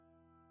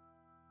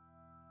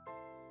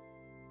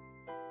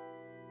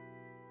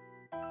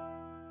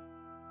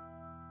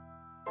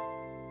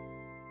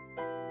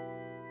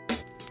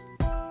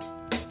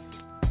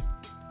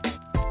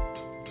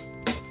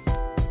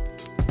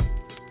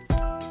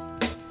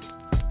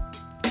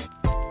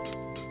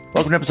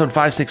Welcome to episode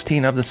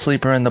 516 of The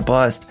Sleeper and the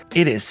Bust.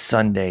 It is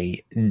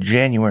Sunday,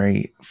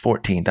 January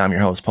 14th. I'm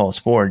your host, Paul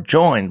Spohr,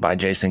 joined by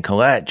Jason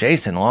Collette.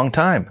 Jason, long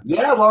time.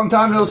 Yeah, long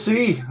time no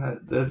see.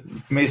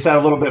 It may sound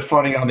a little bit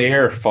funny on the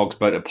air, folks,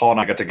 but Paul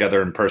and I got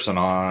together in person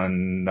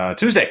on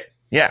Tuesday.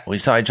 Yeah, we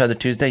saw each other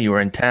Tuesday. You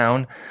were in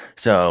town,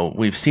 so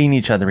we've seen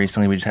each other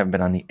recently. We just haven't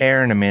been on the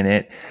air in a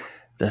minute.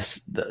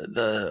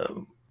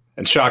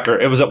 And shocker,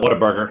 it was at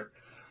Whataburger.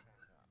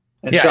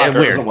 And yeah, shocker,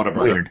 weird. It was at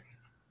Whataburger. Weird.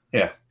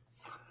 Yeah.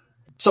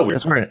 So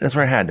weird. That's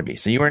where it had to be.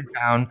 So you were in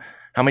town.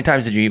 How many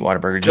times did you eat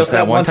Whataburger? Just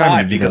that one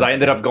time because I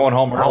ended up going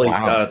home early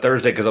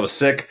Thursday because I was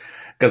sick.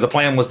 Because the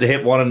plan was to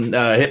hit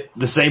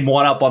the same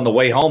one up on the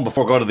way home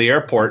before going to the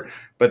airport.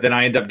 But then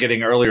I ended up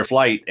getting an earlier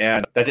flight,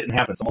 and that didn't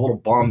happen. So I'm a little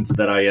bummed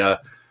that I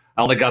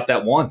only got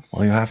that one.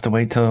 Well, you'll have to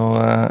wait till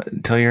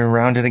you're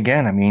around it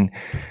again. I mean,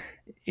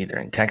 either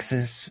in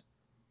Texas,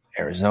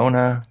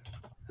 Arizona,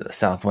 the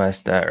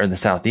Southwest, or the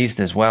Southeast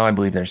as well. I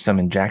believe there's some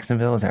in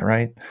Jacksonville. Is that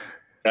right?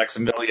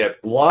 Jacksonville, yeah.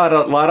 A lot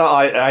of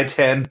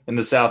I-10 in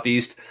the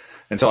Southeast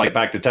until I get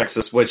back to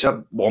Texas, which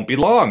won't be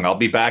long. I'll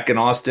be back in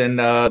Austin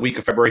the week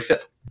of February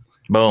 5th.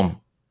 Boom.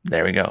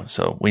 There we go.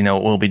 So we know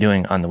what we'll be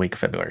doing on the week of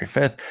February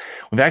 5th.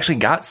 We've actually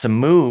got some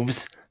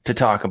moves to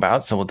talk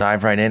about, so we'll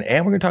dive right in.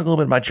 And we're going to talk a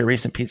little bit about your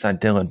recent piece on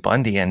Dylan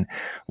Bundy and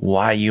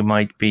why you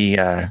might be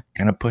kind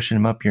of pushing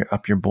him up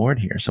your board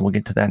here. So we'll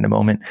get to that in a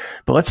moment.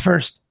 But let's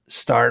first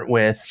start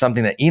with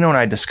something that Eno and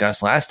I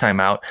discussed last time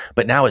out,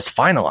 but now is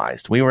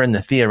finalized. We were in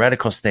the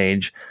theoretical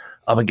stage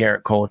of a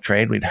Gerrit Cole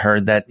trade. We'd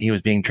heard that he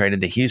was being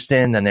traded to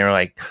Houston. Then they were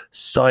like,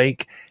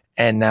 psych.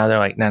 And now they're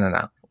like,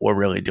 no, we're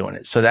really doing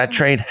it. So that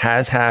trade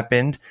has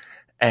happened.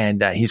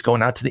 And he's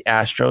going out to the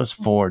Astros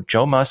for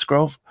Joe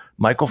Musgrove,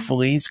 Michael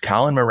Feliz,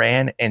 Colin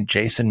Moran, and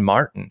Jason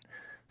Martin.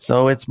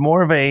 So it's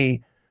more of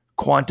a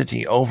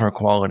quantity over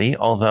quality,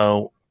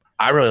 although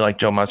I really like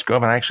Joe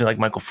Musgrove, and I actually like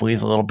Michael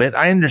Feliz a little bit.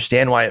 I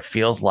understand why it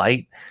feels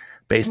light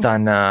based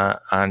on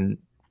kind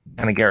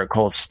of Gerrit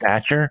Cole's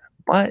stature,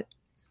 but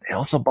they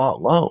also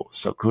bought low.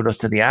 So kudos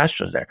to the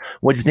Astros there.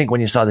 What do you think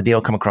when you saw the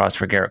deal come across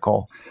for Gerrit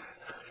Cole?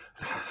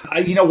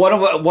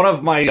 One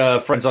of my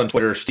friends on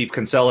Twitter, Steve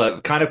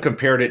Kinsella, kind of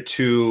compared it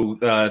to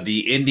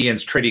the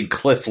Indians trading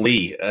Cliff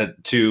Lee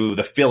to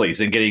the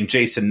Phillies and getting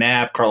Jason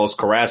Knapp, Carlos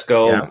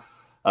Carrasco. Yeah.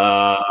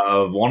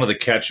 One of the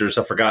catchers,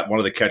 I forgot one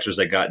of the catchers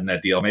they got in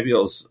that deal. Maybe it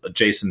was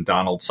Jason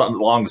Donald, some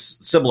long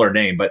similar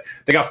name, but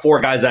they got four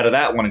guys out of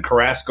that one, and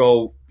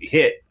Carrasco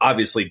hit,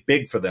 obviously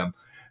big for them.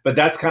 But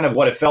that's kind of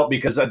what it felt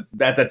because at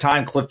the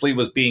time Cliff Lee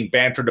was being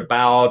bantered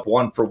about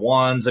one for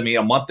ones. I mean,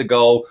 a month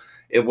ago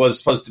it was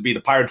supposed to be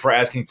the Pirates were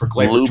asking for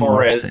Gleyber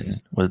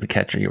Torres. Was the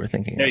catcher you were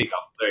thinking? There you go.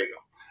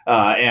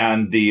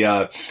 And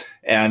the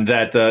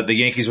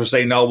Yankees were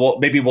saying no, well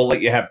maybe we'll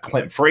let you have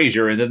Clint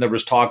Frazier, and then there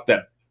was talk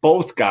that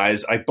both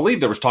guys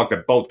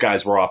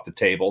were off the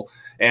table.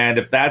 And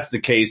if that's the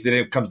case, then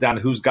it comes down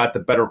to who's got the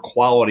better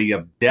quality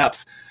of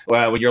depth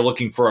when you're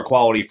looking for a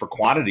quality for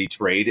quantity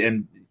trade.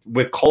 And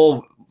with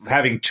Cole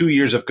having 2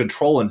 years of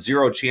control and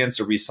zero chance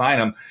to re-sign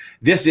him,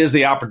 this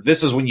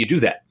is when you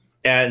do that.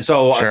 And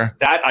so sure.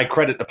 That I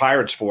credit the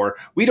Pirates for.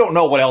 We don't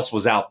know what else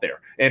was out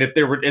there. And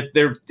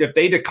if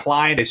they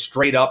declined a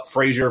straight up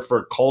Frazier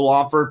for Cole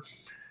offer,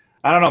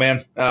 I don't know,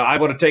 man. I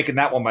would have taken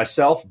that one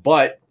myself.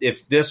 But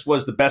if this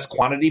was the best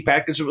quantity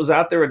package that was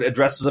out there, it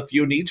addresses a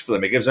few needs for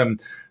them. It gives them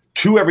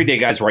 2 everyday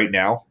guys right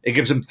now. It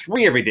gives them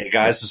 3 everyday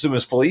guys as soon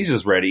as Feliz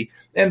is ready.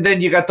 And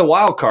then you got the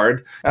wild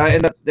card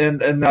and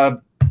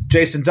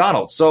Jason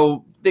Donald.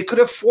 So they could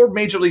have 4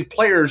 major league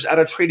players out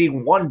of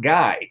trading one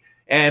guy.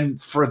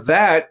 And for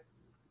that,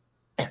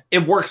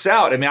 it works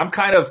out. I mean,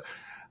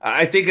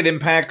 I think it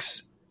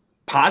impacts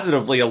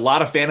positively a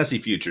lot of fantasy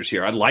futures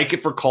here. I'd like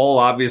it for Cole,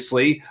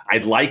 obviously.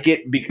 I'd like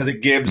it because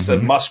it gives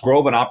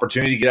Musgrove an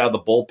opportunity to get out of the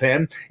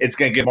bullpen. It's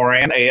going to give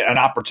Moran an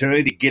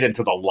opportunity to get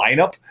into the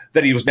lineup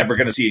that he was never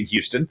going to see in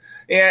Houston.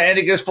 And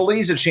it gives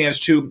Feliz a chance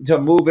to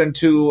move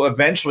into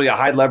eventually a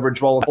high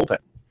leverage role in the bullpen.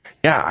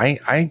 Yeah,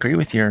 I agree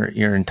with your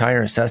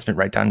entire assessment,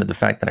 right down to the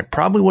fact that I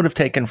probably would have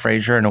taken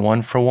Frazier in a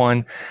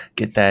 1-for-1,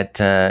 get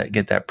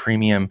that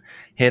premium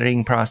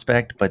hitting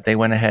prospect, but they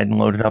went ahead and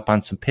loaded up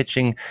on some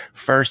pitching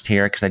first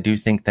here because I do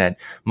think that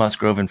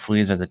Musgrove and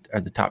Feliz are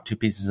the top 2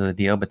 pieces of the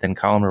deal, but then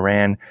Colin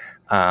Moran,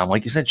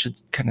 like you said, should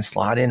kind of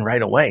slot in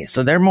right away.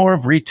 So they're more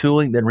of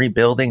retooling than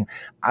rebuilding.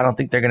 I don't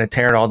think they're going to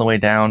tear it all the way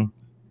down.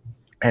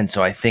 And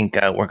so I think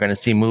we're going to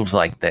see moves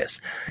like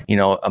this. You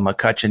know, a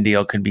McCutchen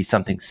deal could be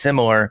something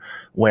similar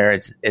where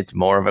it's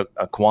more of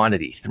a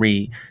quantity,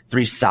 three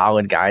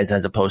solid guys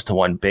as opposed to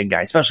one big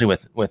guy, especially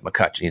with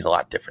McCutchen. He's a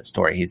lot different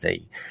story. He's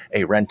a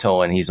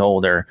rental and he's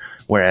older,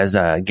 whereas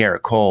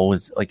Gerrit Cole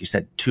was, like you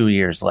said, 2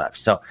 years left.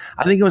 So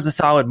I think it was a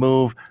solid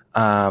move.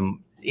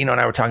 You know,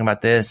 and I were talking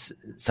about this,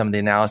 some of the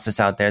analysis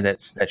out there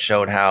that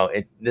showed how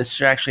this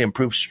should actually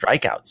improve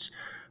strikeouts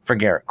for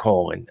Gerrit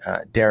Cole, and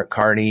Derek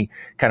Carty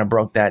kind of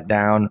broke that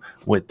down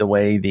with the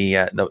way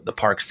the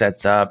park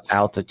sets up,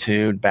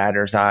 altitude,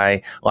 batter's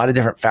eye, a lot of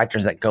different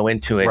factors that go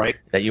into it right.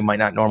 that you might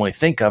not normally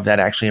think of that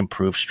actually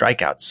improve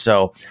strikeouts.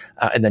 So,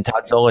 and then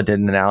Todd Zola did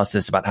an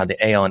analysis about how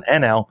the AL and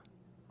NL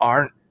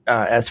aren't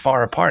as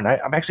far apart. And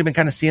I've actually been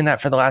kind of seeing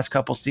that for the last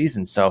couple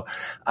seasons. So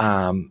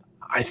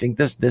I think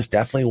this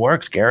definitely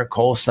works. Garrett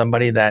Cole is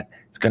somebody that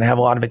is going to have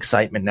a lot of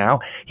excitement now.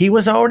 He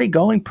was already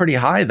going pretty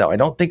high, though. I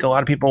don't think a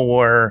lot of people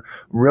were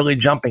really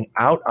jumping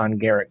out on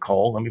Garrett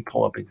Cole. Let me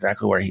pull up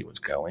exactly where he was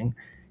going.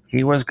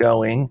 He was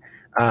going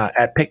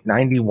at pick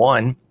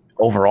 91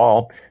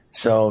 overall.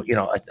 So,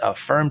 a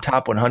firm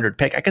top 100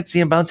 pick. I could see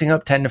him bouncing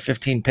up 10 to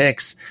 15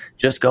 picks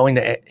just going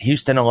to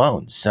Houston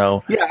alone.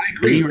 So, yeah, I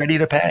agree. Be ready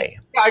to pay.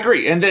 Yeah, I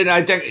agree. And then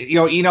I think,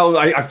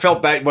 I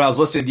felt bad when I was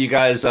listening to you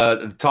guys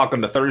talk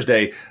on the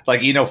Thursday,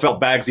 like, felt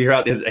bad because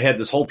he had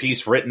this whole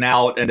piece written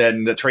out and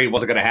then the trade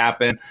wasn't going to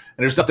happen. And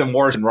there's nothing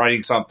worse than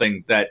writing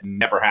something that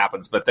never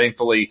happens. But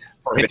thankfully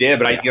for him, it did.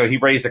 But he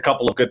raised a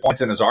couple of good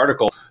points in his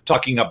article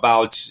talking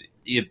about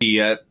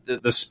the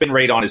spin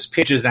rate on his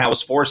pitches and how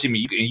it's forcing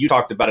me. And you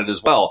talked about it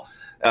as well.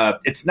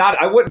 It's not.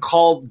 I wouldn't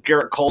call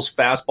Garrett Cole's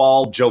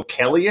fastball Joe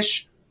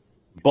Kelly-ish,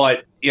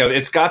 but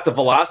it's got the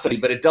velocity,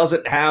 but it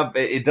doesn't have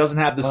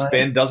the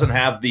spin, doesn't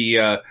have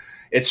the.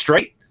 It's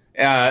straight.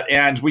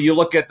 And when you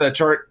look at the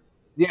chart,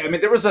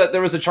 there was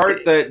a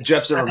chart that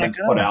Jeff Zimmerman's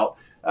put out.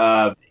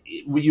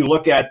 When you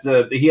look at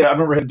I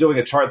remember him doing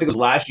a chart. I think it was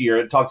last year.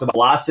 It talks about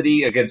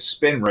velocity against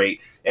spin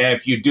rate. And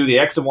if you do the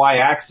X and Y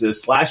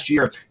axis, last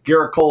year,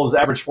 Garrett Cole's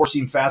average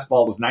four-seam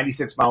fastball was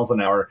 96 miles an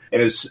hour, and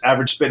his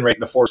average spin rate in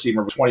the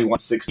four-seamer was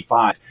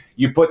 21.65.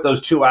 You put those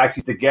two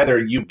axes together,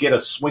 and you get a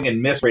swing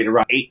and miss rate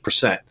around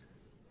 8%,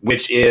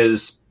 which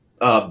is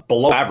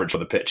below average for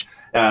the pitch.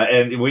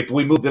 And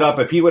we moved it up.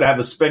 If he would have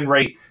a spin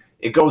rate,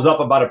 it goes up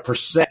about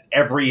 1%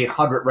 every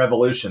 100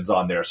 revolutions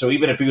on there. So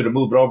even if he would have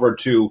moved it over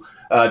to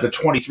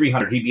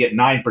 2,300, he'd be at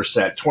 9%,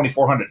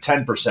 2,400,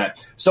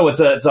 10%. So it's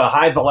a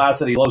high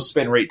velocity, low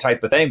spin rate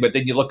type of thing. But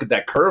then you look at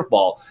that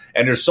curveball,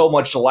 and there's so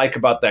much to like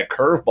about that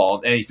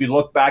curveball. And if you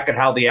look back at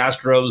how the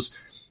Astros,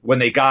 when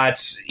they got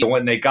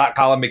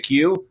Colin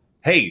McHugh,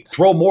 hey,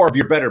 throw more of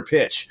your better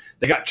pitch.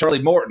 They got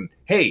Charlie Morton.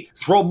 Hey,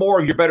 throw more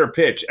of your better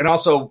pitch. And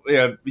also,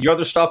 your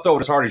other stuff, throw it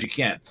as hard as you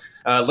can.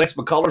 Lance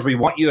McCullers, we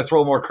want you to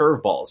throw more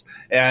curveballs.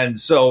 And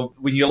so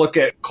when you look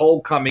at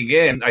Cole coming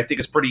in, I think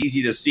it's pretty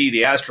easy to see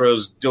the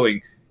Astros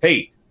doing,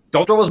 hey,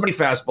 don't throw as many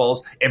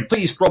fastballs, and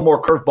please throw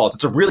more curveballs.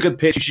 It's a really good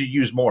pitch. You should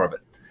use more of it.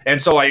 And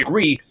so I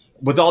agree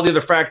with all the other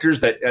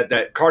factors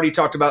that Cardi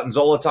talked about and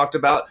Zola talked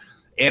about,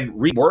 and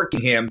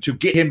reworking him to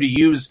get him to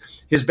use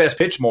his best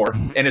pitch more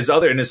and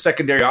his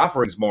secondary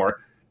offerings more.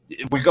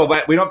 We don't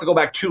have to go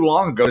back too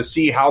long ago to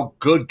see how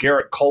good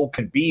Garrett Cole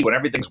can be when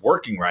everything's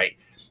working right.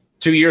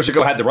 2 years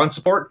ago, had the run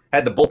support,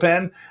 had the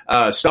bullpen,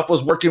 stuff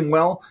was working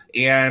well,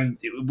 and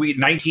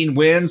 19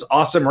 wins,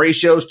 awesome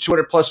ratios,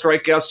 200 plus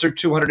strikeouts through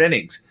 200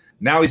 innings.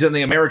 Now he's in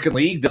the American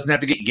League, doesn't have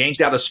to get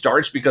yanked out of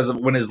starts because of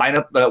when his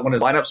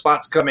lineup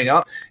spot's coming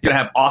up. He's going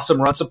to have awesome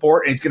run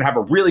support, and he's going to have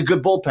a really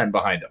good bullpen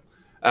behind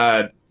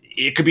him.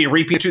 It could be a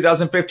repeat of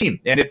 2015.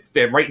 And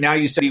if right now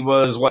you said he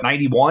was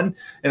 91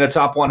 in the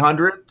top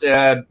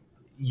 100,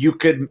 you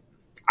could.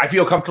 I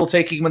feel comfortable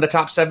taking him in the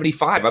top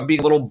 75. I'm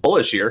being a little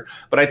bullish here,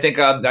 but I think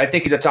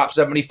he's a top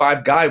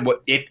 75 guy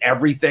if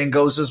everything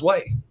goes his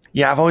way.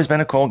 Yeah, I've always been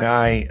a Cole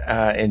guy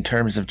in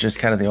terms of just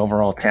kind of the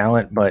overall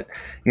talent. But,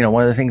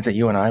 one of the things that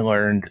you and I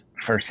learned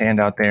firsthand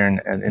out there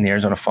in the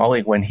Arizona Fall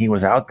League when he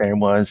was out there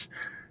was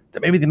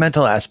that maybe the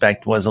mental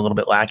aspect was a little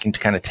bit lacking to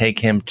kind of take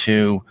him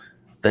to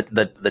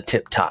the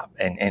tip top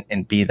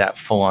and be that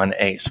full-on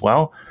ace.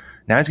 Well,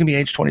 now he's going to be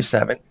age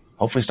 27.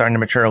 Hopefully starting to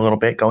mature a little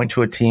bit, going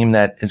to a team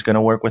that is going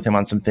to work with him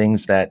on some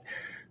things that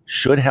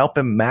should help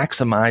him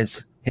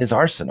maximize his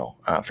arsenal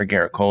for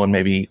Garrett Cole and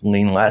maybe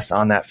lean less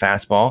on that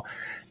fastball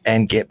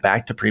and get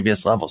back to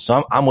previous levels.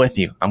 So I'm with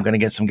you. I'm going to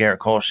get some Garrett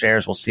Cole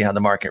shares. We'll see how the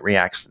market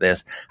reacts to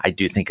this. I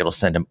do think it'll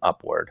send him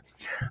upward.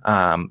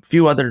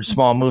 Few other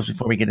small moves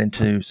before we get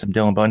into some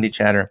Dylan Bundy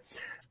chatter.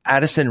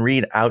 Addison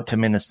Reed out to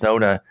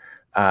Minnesota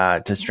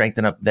to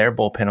strengthen up their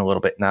bullpen a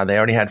little bit. Now, they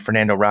already had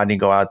Fernando Rodney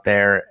go out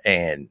there,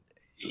 and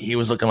he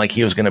was looking like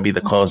he was going to be the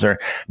closer.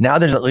 Now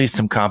there's at least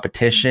some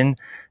competition,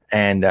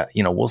 and,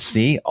 we'll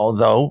see.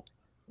 Although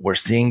we're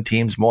seeing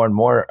teams more and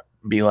more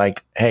be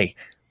like, hey,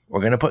 we're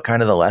going to put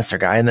kind of the lesser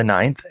guy in the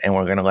ninth, and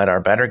we're going to let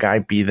our better guy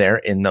be there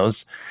in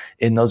those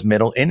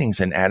middle innings.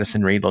 And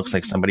Addison Reed looks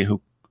like somebody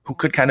who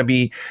could kind of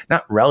be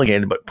not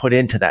relegated, but put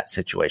into that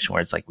situation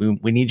where it's like,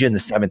 we need you in the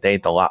 7th,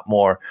 8th a lot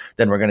more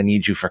than we're going to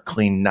need you for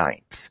clean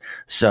ninths.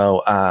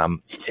 So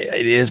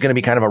it is going to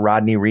be kind of a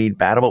Rodney Reed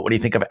battle. But what do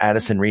you think of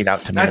Addison Reed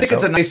out to Minnesota? I think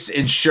it's a nice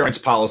insurance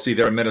policy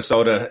there in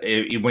Minnesota.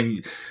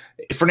 When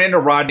Fernando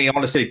Rodney, I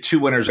want to say 2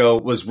 winters ago,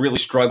 was really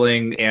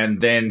struggling,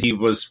 and then he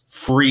was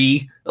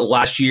free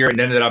last year and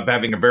ended up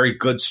having a very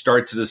good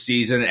start to the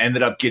season,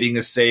 ended up getting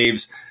his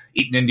saves,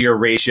 eating into your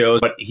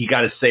ratios, but he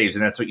got his saves,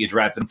 and that's what you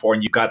drafted him for,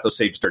 and you got those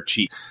saves dirt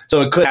cheap. So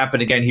it could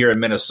happen again here in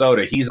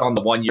Minnesota. He's on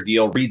the 1-year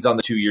deal. Reed's on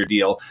the 2-year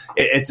deal.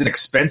 It's an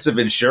expensive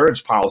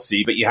insurance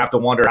policy, but you have to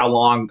wonder how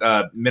long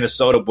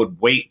Minnesota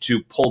would wait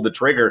to pull the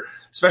trigger,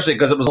 especially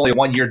because it was only a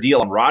 1-year deal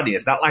on Rodney.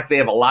 It's not like they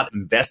have a lot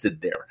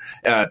invested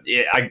there.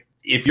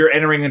 if you're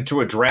entering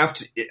into a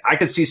draft, I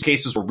could see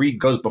cases where Reed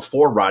goes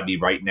before Rodney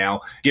right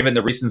now, given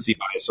the recency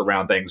bias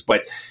around things.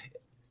 But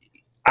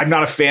I'm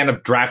not a fan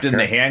of drafting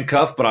the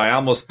handcuff, but I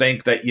almost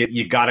think that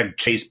you got to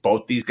chase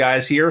both these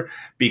guys here,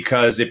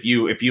 because if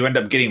you end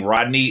up getting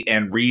Rodney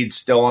and Reed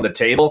still on the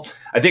table,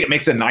 I think it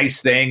makes a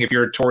nice thing if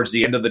you're towards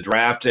the end of the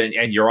draft and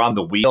you're on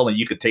the wheel and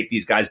you could take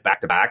these guys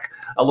back to back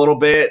a little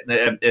bit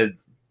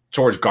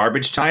towards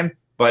garbage time.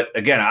 But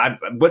again,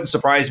 it wouldn't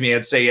surprise me.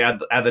 I'd say at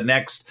the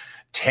next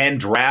 10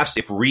 drafts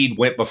if Reed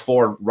went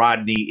before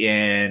Rodney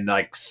in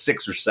like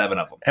 6 or 7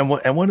 of them.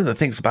 And one of the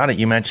things about it,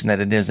 you mentioned that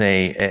it is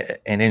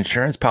an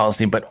insurance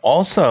policy, but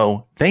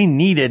also they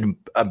needed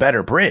a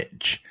better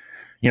bridge.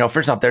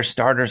 First off, their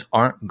starters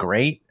aren't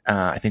great.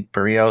 I think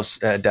Barrios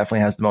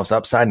definitely has the most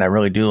upside, and I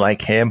really do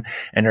like him.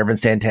 And Irvin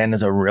Santana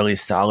is a really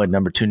solid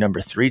number 2,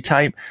 number 3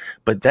 type.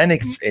 But then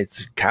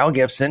it's Kyle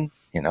Gibson.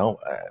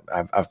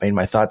 I've made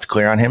my thoughts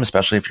clear on him,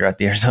 especially if you're at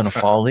the Arizona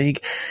Fall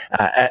League.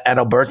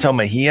 Adalberto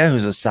Mejia,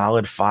 who's a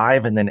solid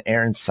 5, and then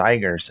Aaron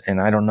Seigers,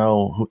 and I don't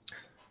know who,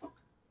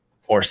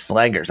 or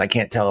Sleggers. I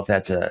can't tell if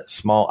that's a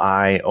small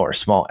I or a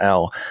small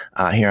L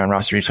here on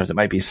Roster Resource. It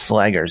might be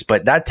Sleggers,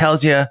 but that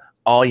tells you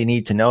all you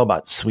need to know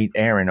about Sweet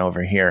Aaron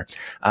over here.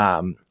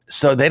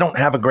 So they don't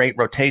have a great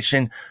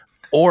rotation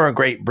or a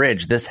great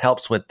bridge. This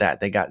helps with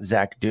that. They got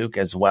Zach Duke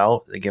as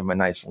well. They give him a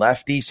nice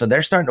lefty. So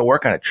they're starting to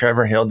work on it.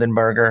 Trevor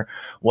Hildenberger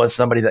was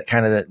somebody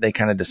that they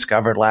kind of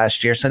discovered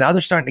last year. So now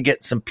they're starting to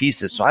get some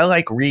pieces. So I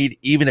like Reed,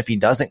 even if he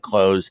doesn't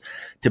close,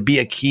 to be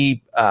a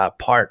key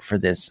part for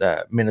this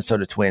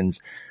Minnesota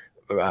Twins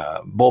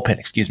bullpen.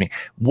 Excuse me.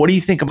 What do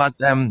you think about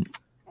them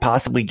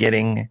possibly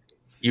getting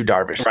Yu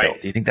Darvish still?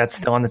 Do you think that's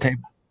still on the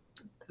table?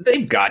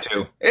 They've got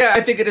to. Yeah,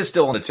 I think it is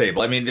still on the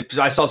table. I mean,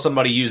 I saw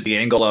somebody use the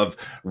angle of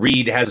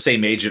Reed has the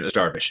same agent as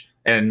Darvish,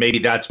 and maybe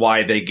that's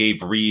why they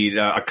gave Reed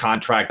a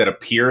contract that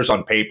appears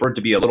on paper to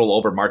be a little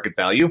over market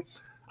value.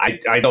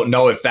 I don't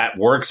know if that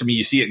works. I mean,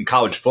 you see it in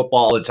college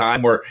football all the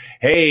time where,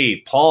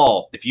 hey,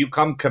 Paul, if you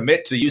come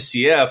commit to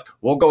UCF,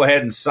 we'll go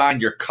ahead and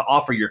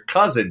offer your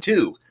cousin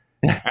too.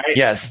 Right?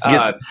 Yes.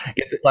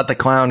 Let the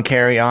clown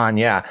carry on.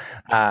 Yeah.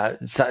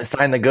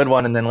 Sign the good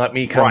one and then let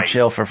me come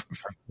chill for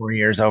 4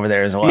 years over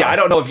there as well. Yeah. I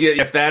don't know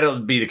if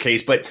that'll be the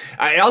case, but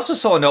I also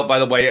saw a note, by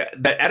the way,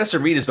 that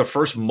Addison Reed is the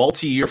first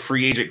multi-year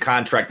free agent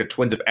contract the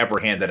Twins have ever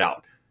handed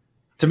out.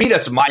 To me,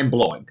 that's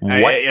mind-blowing.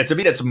 To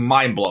me, that's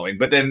mind-blowing.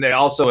 But then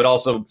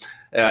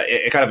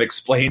it kind of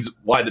explains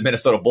why the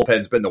Minnesota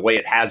bullpen's been the way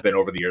it has been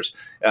over the years.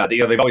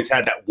 They've always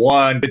had that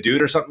one good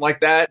dude or something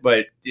like that,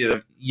 but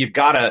you've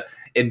got to,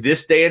 in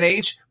this day and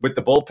age, with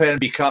the bullpen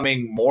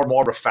becoming more and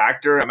more of a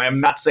factor. I mean,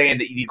 I'm not saying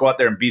that you go out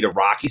there and be the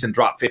Rockies and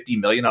drop $50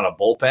 million on a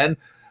bullpen,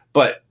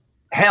 but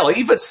hell,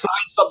 even sign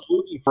some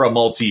movie for a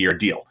multi-year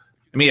deal.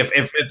 I mean,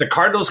 if the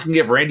Cardinals can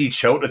give Randy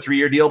Choate a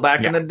 3-year deal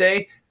back in the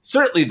day,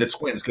 certainly the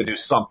Twins could do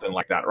something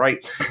like that, right?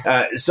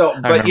 I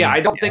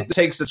don't think that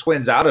takes the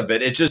Twins out of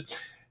it.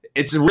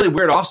 It's a really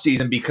weird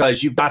offseason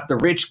because you've got the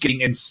rich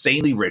getting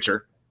insanely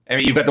richer. I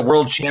mean, you've got the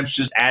world champs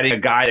just adding a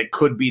guy that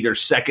could be their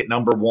second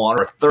number 1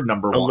 or third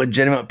number 1. A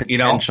legitimate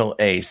potential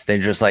ace. They're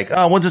just like,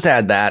 oh, we'll just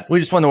add that. We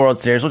just won the World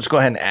Series. We'll just go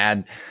ahead and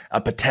add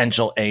a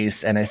potential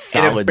ace and a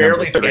solid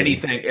number 3.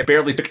 It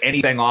barely took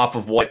anything off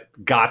of what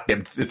got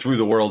them through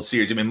the World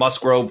Series. I mean,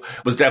 Musgrove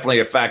was definitely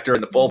a factor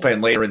in the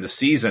bullpen later in the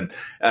season.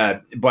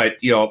 But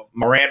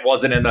Morant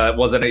wasn't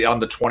on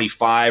the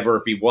 25, or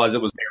if he was,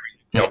 it was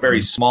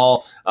very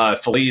small.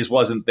 Feliz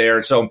wasn't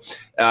there. So,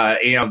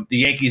 the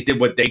Yankees did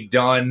what they've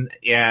done,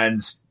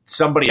 and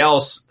somebody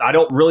else, I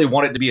don't really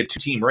want it to be a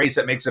 2-team race.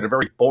 That makes it a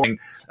very boring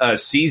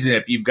season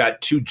if you've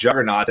got 2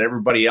 juggernauts and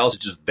everybody else is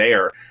just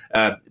there.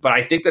 But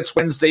I think the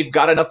Twins, they've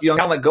got enough young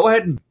talent. Go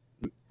ahead and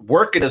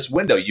work in this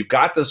window. You've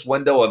got this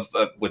window of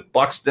with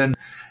Buxton.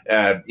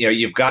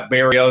 You've got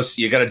Barrios.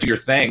 You got to do your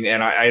thing,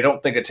 and I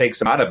don't think it takes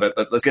them out of it.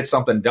 But let's get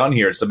something done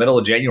here. It's the middle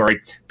of January.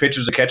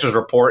 Pitchers and catchers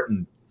report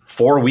in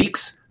 4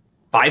 weeks.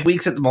 5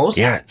 weeks at the most.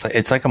 Yeah,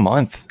 it's like a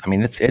month. I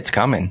mean, it's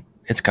coming.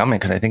 It's coming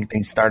because I think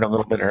things start a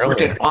little bit earlier.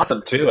 Freaking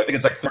awesome too. I think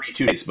it's like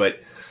 32 days, but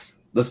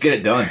let's get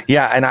it done.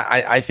 Yeah, and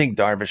I think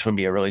Darvish would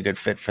be a really good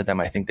fit for them.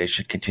 I think they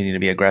should continue to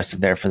be aggressive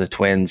there for the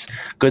Twins.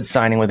 Good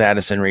signing with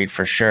Addison Reed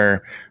for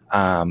sure.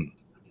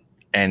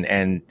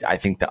 And I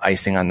think the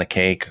icing on the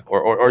cake,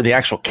 or the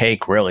actual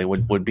cake, really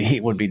would be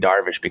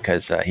Darvish,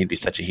 because he'd be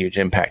such a huge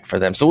impact for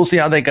them. So we'll see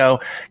how they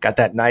go. Got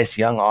that nice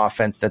young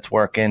offense that's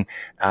working,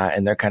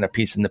 and they're kind of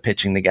piecing the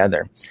pitching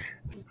together.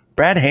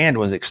 Brad Hand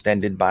was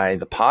extended by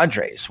the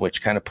Padres,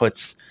 which kind of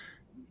puts,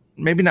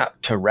 maybe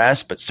not to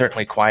rest, but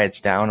certainly quiets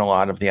down a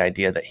lot of the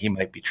idea that he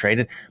might be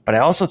traded. But I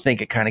also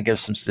think it kind of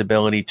gives some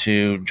stability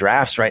to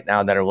drafts right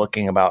now that are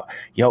looking about,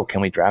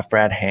 can we draft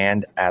Brad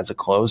Hand as a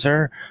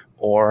closer?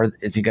 Or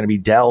is he going to be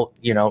dealt,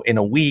 in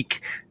a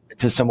week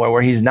to somewhere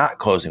where he's not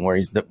closing, where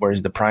he's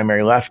the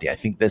primary lefty? I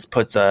think this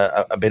puts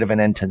a bit of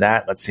an end to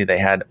that. Let's see, they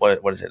had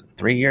what is it, a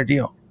 3-year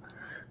deal?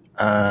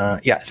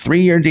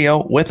 3-year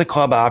deal with a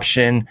club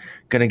option.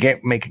 Going to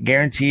make a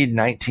guaranteed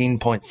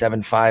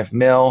 $19.75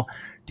 million.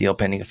 deal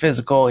pending a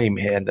physical.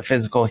 He had the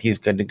physical. He's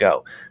good to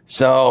go.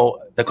 So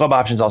the club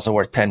option is also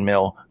worth $10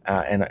 million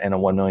and a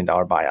 $1 million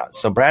buyout.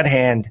 So Brad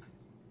Hand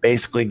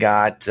basically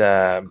got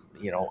a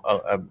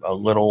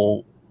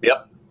little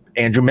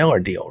Andrew Miller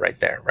deal right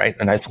there, right?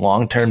 A nice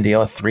long-term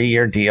deal, a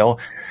 3-year deal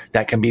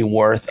that can be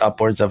worth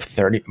upwards of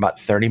about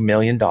 $30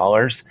 million.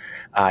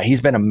 He's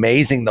been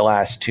amazing the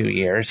last 2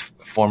 years.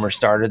 Former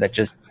starter that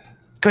just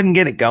couldn't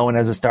get it going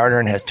as a starter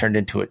and has turned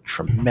into a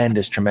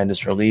tremendous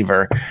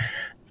reliever.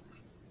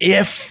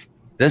 If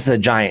this is a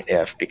giant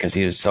if, because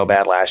he was so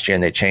bad last year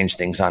and they changed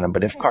things on him,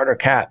 but if Carter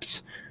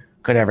Capps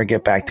could ever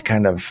get back to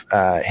kind of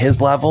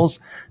his levels,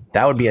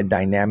 that would be a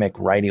dynamic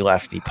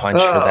righty-lefty punch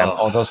for them.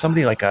 Although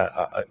somebody like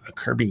a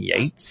Kirby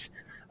Yates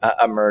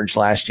emerged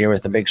last year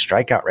with a big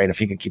strikeout rate, if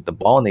he could keep the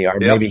ball in the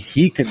yard, maybe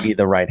he could be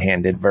the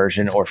right-handed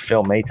version, or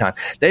Phil Maton.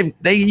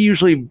 They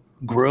usually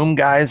groom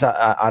guys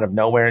out of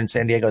nowhere in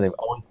San Diego. They've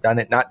always done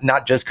it,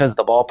 not just because of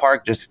the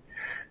ballpark, just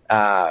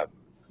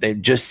they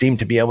just seem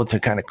to be able to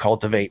kind of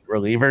cultivate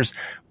relievers.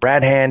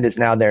 Brad Hand is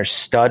now their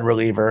stud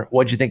reliever.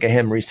 What'd you think of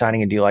him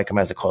re-signing, and do you like him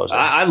as a closer?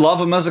 I love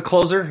him as a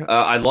closer.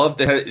 I love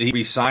that he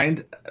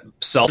re-signed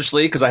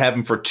selfishly because I have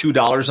him for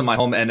 $2 in my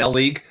home NL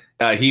league.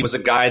 He was a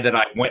guy that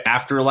I went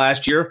after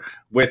last year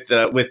with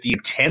the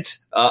intent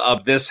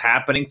of this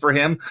happening for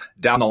him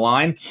down the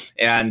line.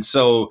 And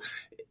so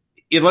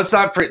let's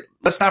not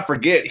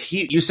forget,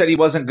 you said he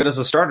wasn't good as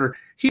a starter.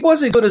 He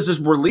wasn't good as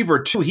a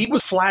reliever, too. He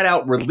was flat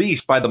out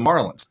released by the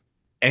Marlins.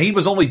 And he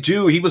was only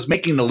due. He was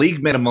making the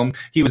league minimum.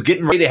 He was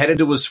getting ready to head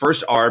into his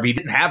first ARB. He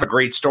didn't have a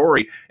great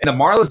story. And the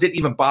Marlins didn't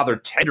even bother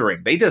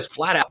tendering. They just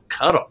flat out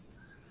cut him.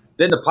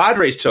 Then the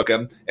Padres took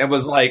him and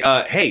was like,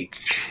 hey,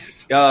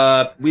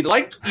 we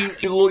liked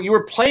you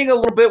were playing a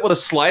little bit with a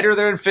slider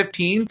there in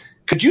 15.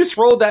 Could you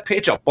throw that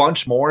pitch a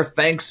bunch more?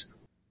 Thanks,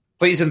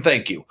 please, and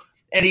thank you.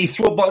 And he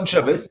threw a bunch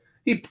of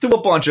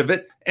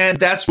it. And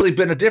that's really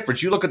been a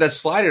difference. You look at that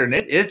slider, and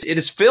it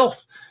is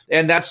filth.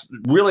 And that's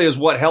really is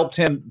what helped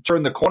him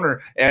turn the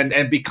corner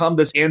and become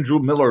this Andrew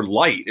Miller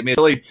light. I mean,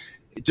 really,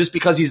 just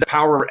because he's the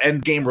power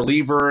end game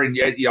reliever, and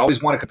you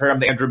always want to compare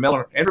him to Andrew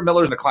Miller. Andrew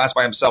Miller's in a class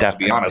by himself,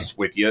 definitely, to be honest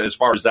with you, as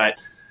far as that,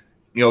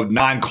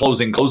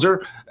 non-closing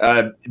closer.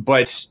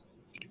 But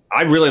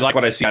I really like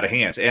what I see out of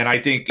Hand. And I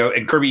think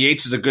and Kirby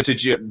Yates is a good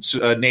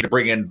name to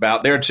bring in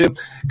about there, too,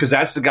 because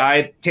that's the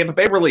guy Tampa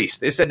Bay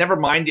released. They said, never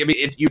mind. I mean,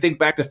 if you think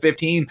back to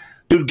 15,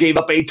 dude gave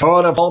up a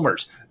ton of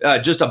homers,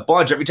 just a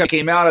bunch. Every time he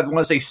came out, I want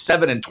to say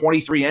 7 and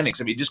 23 innings.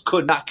 I mean, he just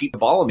could not keep the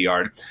ball in the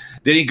yard.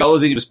 Then he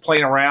goes and he was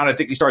playing around. I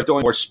think he started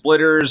throwing more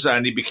splitters,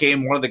 and he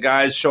became one of the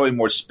guys showing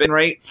more spin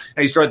rate.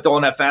 And he started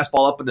throwing that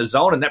fastball up in the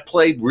zone, and that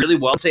played really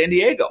well in San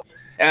Diego.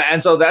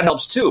 And so that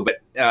helps, too.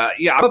 But,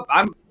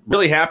 I'm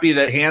really happy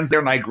that Hand's there,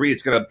 and I agree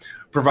it's going to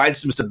provide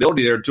some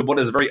stability there to what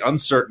is a very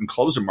uncertain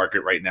closer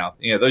market right now.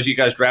 Those of you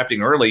guys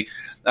drafting early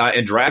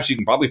in drafts, you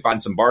can probably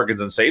find some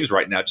bargains and saves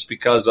right now just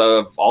because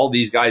of all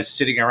these guys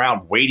sitting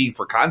around waiting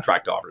for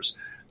contract offers,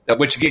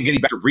 which, again,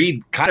 getting back to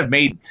Reed, kind of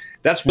made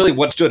 – that's really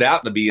what stood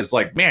out to me is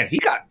like, man, he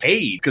got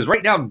paid because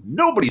right now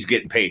nobody's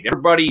getting paid.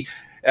 Everybody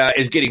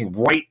is getting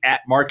right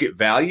at market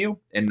value,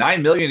 and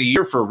 $9 million a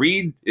year for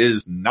Reed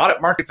is not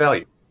at market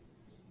value.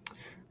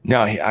 No,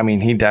 I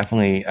mean, he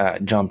definitely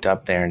jumped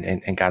up there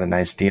and got a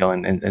nice deal,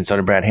 and so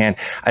did Brad Hand.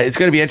 It's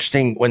going to be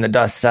interesting when the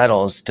dust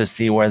settles to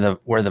see where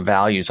the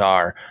values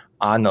are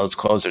on those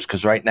closers,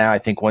 because right now I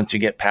think once you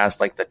get past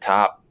like the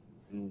top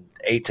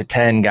 8 to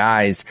 10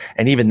 guys,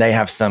 and even they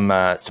have some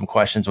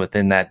questions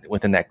within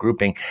that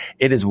grouping,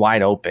 it is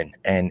wide open,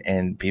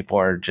 and people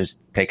are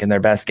just taking their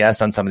best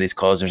guess on some of these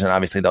closers, and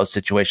obviously those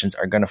situations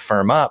are going to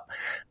firm up,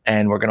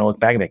 and we're going to look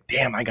back and be like,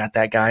 damn, I got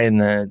that guy in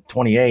the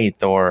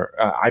 28th, or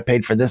I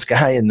paid for this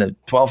guy in the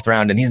 12th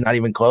round, and he's not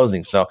even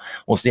closing. So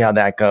we'll see how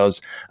that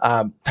goes.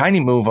 Tiny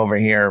move over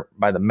here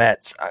by the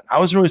Mets. I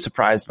was really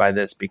surprised by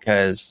this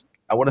because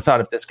I would have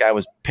thought if this guy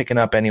was picking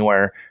up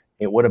anywhere,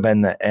 it would have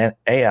been the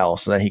AL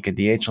so that he could DH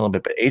a little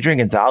bit. But Adrian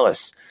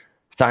Gonzalez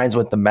signs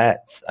with the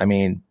Mets. I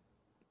mean,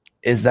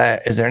 is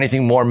there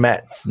anything more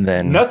Mets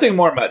than nothing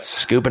more Mets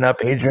scooping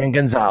up Adrian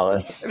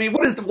Gonzalez? I mean,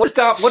 what does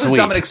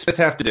Dominic Smith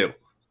have to do?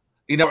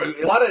 A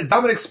lot of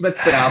Dominic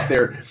Smith's been out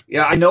there.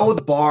 Yeah, I know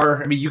the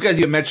bar. I mean, you guys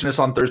even mentioned this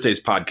on Thursday's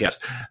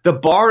podcast. The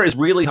bar is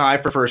really high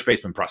for first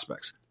baseman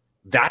prospects.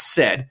 That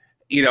said,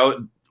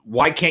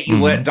 why can't you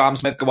let Dom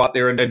Smith go out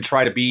there and then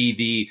try to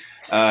be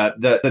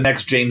the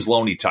next James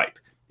Loney type?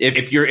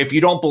 If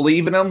you don't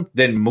believe in him,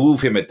 then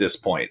move him at this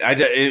point.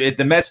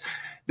 The Mets,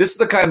 this is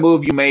the kind of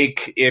move you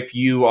make if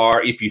you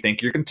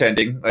think you're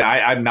contending.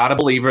 I'm not a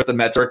believer that the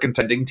Mets are a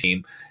contending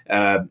team,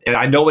 and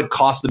I know it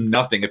cost them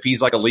nothing. If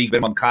he's like a league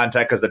minimum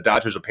contract because the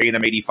Dodgers are paying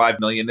him $85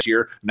 million this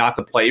year not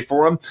to play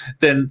for him,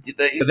 then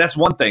that's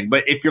one thing.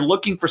 But if you're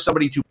looking for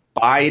somebody to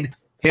bide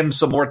him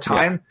some more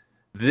time,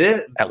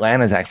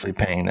 Atlanta's actually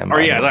paying them.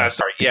 Part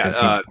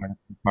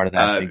of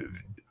that.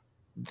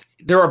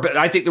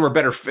 I think there were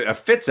better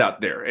fits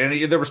out there,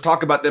 and there was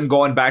talk about them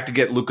going back to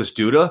get Lucas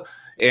Duda,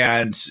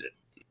 and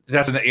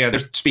they're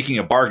speaking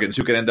of bargains,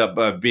 who could end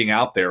up being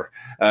out there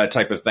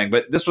type of thing.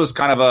 But this was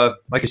kind of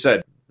like I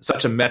said,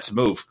 such a Mets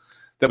move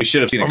that we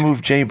should have seen. Or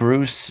move Jay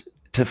Bruce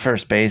to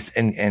first base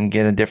and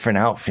get a different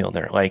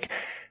outfielder. Like,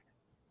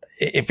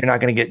 if you're not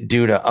going to get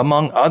Duda,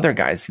 among other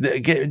guys,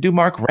 do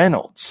Mark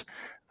Reynolds.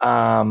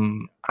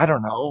 I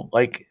don't know.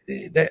 Like,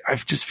 I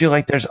just feel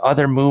like there's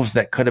other moves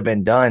that could have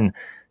been done.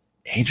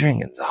 Adrian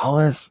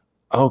Gonzalez,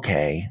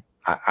 okay,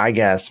 I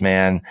guess,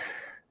 man.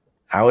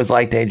 I always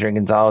liked Adrian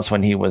Gonzalez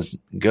when he was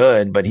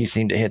good, but he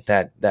seemed to hit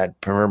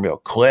that proverbial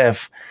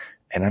cliff,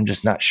 and I'm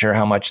just not sure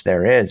how much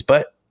there is.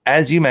 But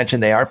as you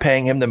mentioned, they are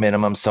paying him the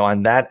minimum, so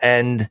on that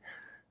end,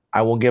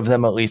 I will give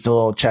them at least a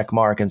little check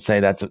mark and say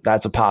that's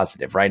a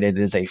positive, right? It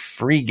is a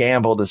free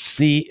gamble to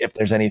see if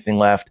there's anything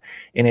left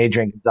in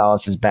Adrian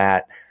Gonzalez's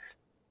bat.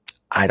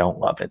 I don't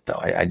love it, though.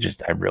 I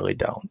really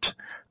don't.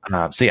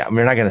 So yeah,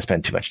 we're not going to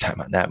spend too much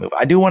time on that move.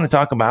 I do want to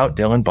talk about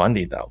Dylan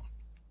Bundy, though.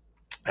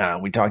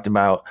 We talked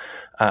about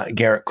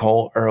Garrett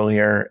Cole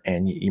earlier,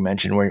 and you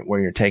mentioned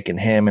where you're taking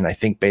him. And I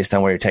think based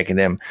on where you're taking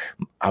him,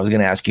 I was going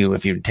to ask you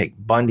if you'd take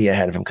Bundy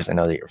ahead of him, because I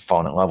know that you're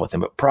falling in love with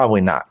him, but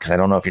probably not, because I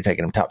don't know if you're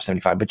taking him top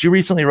 75. But you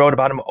recently wrote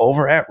about him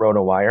over at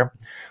RotoWire,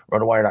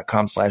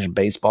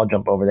 rotowire.com/baseball.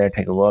 Jump over there,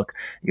 take a look.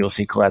 You'll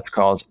see Colette's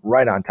calls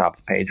right on top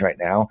of the page right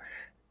now.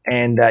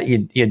 And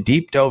you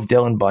deep dove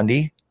Dylan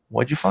Bundy.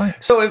 What'd you find?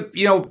 So,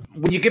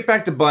 when you get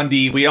back to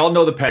Bundy, we all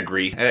know the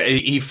pedigree.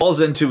 He falls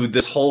into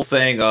this whole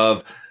thing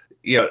of,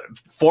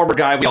 former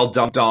guy we all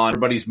dumped on.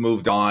 Everybody's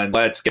moved on.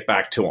 Let's get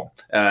back to him.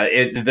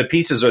 The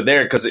pieces are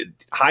there because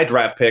high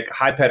draft pick,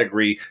 high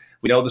pedigree.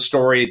 We know the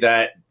story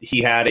that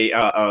he had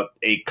a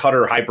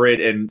cutter hybrid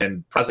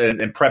and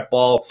prep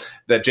ball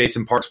that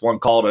Jason Parks once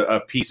called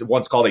a piece of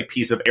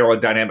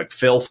aerodynamic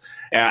filth,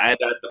 and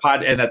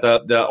that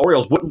the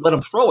Orioles wouldn't let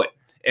him throw it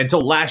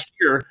until last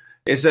year.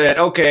 They said,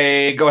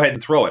 okay, go ahead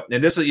and throw it.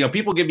 And this is,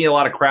 people give me a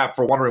lot of crap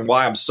for wondering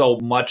why I'm so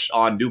much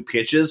on new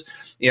pitches.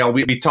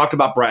 We talked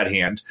about Brad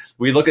Hand.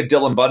 We look at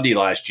Dylan Bundy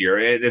last year,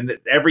 and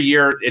every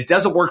year it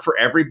doesn't work for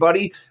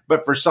everybody,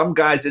 but for some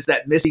guys, it's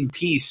that missing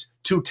piece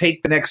to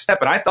take the next step.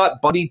 And I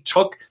thought Bundy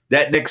took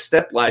that next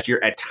step last year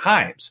at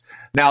times.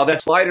 Now,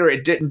 that slider,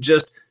 it didn't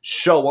just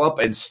show up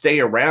and stay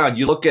around.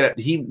 You look at it,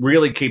 he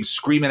really came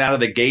screaming out of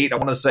the gate. I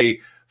want to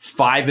say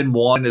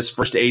 5-1 in his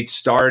first 8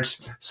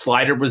 starts.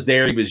 Slider was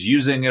there. He was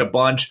using it a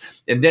bunch.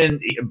 And then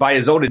by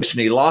his own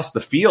admission, he lost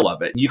the feel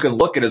of it. And you can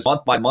look at his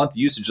month-by-month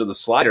usage of the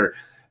slider.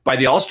 By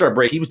the All-Star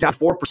break, he was down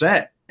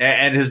 4%.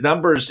 And his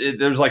numbers,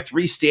 there's like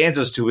 3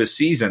 stanzas to his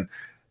season.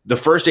 The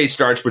first 8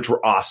 starts, which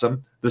were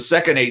awesome. The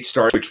second 8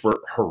 starts, which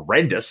were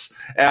horrendous.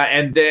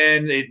 And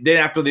then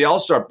after the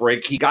All-Star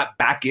break, he got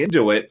back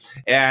into it.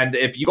 And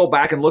if you go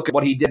back and look at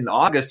what he did in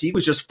August, he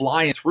was just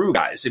flying through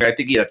guys. I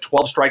think he had a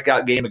 12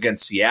 strikeout game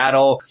against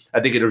Seattle.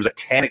 I think there was a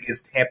 10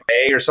 against Tampa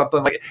Bay or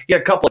something like that. He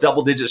had a couple of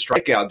double-digit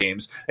strikeout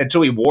games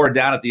until he wore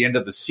down at the end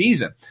of the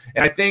season.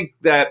 And I think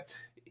that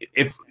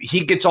if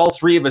he gets all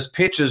 3 of his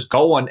pitches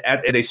going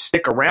and they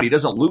stick around, he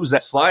doesn't lose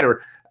that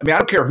slider. I mean, I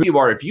don't care who you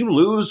are. If you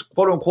lose,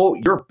 quote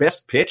unquote, your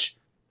best pitch,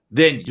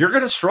 then you're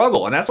going to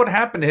struggle. And that's what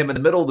happened to him in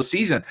the middle of the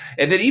season.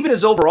 And then even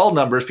his overall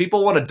numbers,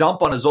 people want to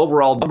dump on his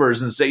overall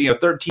numbers and say,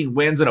 13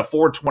 wins and a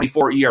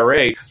 4.24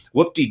 ERA.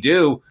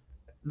 Whoop-de-doo.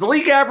 The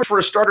league average for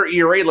a starter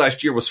ERA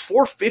last year was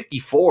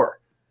 4.54.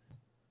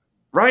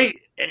 Right?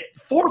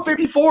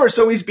 4.54.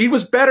 So he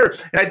was better.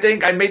 And I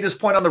think I made this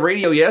point on the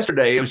radio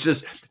yesterday. It was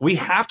just, we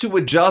have to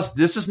adjust.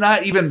 This is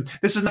not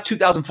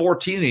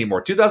 2014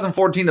 anymore.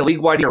 2014, the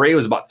league-wide ERA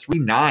was about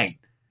 3.9.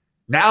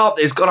 Now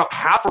it's gone up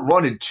half a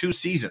run in 2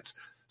 seasons.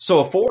 So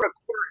a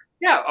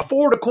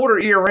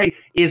 4.25 ERA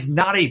is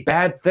not a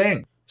bad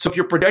thing. So if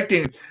you're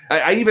predicting,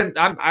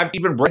 I've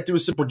even read through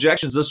some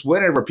projections this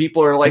winter where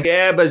people are like,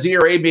 but his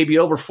ERA may be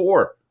over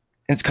 4.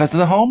 It's because of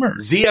the homer.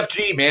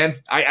 ZFG, man.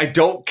 I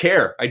don't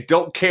care. I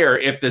don't care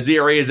if the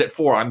ERA is at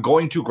 4. I'm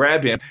going to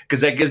grab him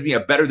because that gives me a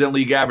better than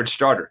league average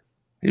starter.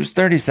 He was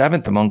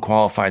 37th among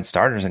qualified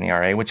starters in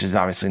ERA, which is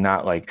obviously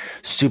not like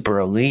super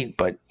elite,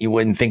 but you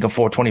wouldn't think a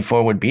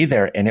 4.24 would be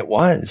there, and it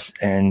was.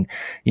 And,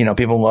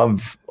 people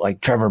love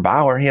like Trevor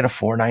Bauer. He had a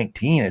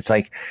 4.19. It's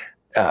like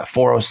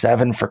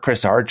 4.07 for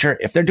Chris Archer.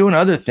 If they're doing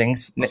other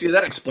things. See,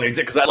 that explains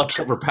it because I love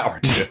Trevor Bauer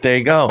too. There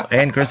you go.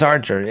 And Chris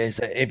Archer.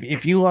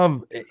 If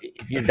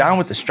you're down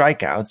with the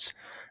strikeouts,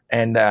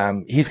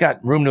 and he's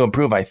got room to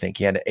improve, I think.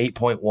 He had an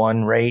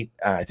 8.1 rate.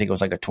 I think it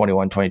was like a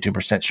 22%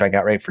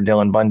 strikeout rate for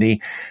Dylan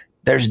Bundy.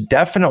 There's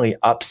definitely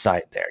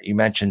upside there. You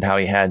mentioned how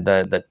he had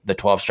the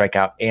 12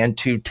 strikeout and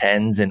 2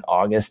 10s in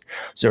August.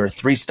 So there were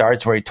 3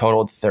 starts where he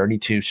totaled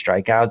 32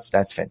 strikeouts.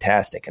 That's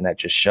fantastic. And that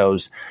just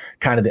shows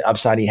kind of the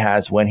upside he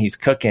has when he's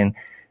cooking.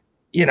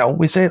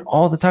 We say it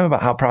all the time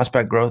about how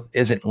prospect growth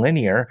isn't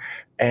linear.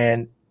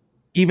 And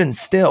even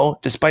still,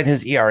 despite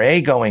his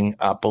ERA going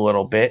up a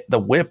little bit, the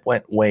whip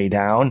went way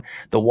down.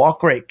 The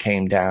walk rate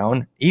came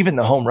down. Even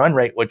the home run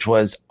rate, which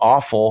was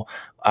awful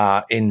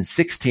in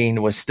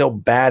 16, was still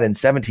bad in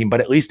 17,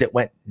 but at least it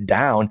went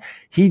down.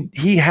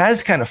 He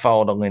has kind of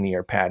followed a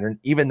linear pattern,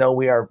 even though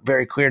we are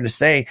very clear to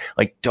say,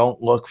 like,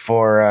 don't look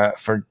for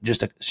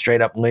just a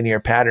straight up linear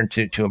pattern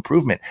to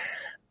improvement.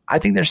 I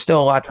think there's still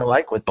a lot to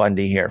like with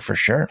Bundy here for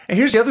sure. And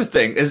here's the other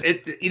thing is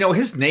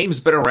his name's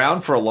been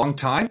around for a long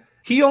time.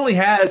 He only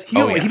has he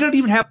doesn't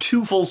even have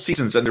 2 full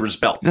seasons under his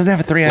belt. Doesn't have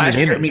a 300 last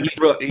year. either. I mean,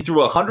 he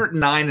threw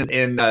 109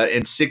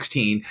 in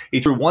 16. He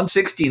threw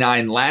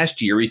 169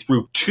 last year. He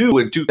threw 2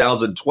 in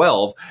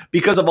 2012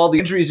 because of all the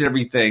injuries and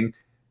everything.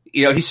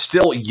 You know, he's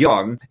still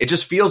young. It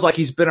just feels like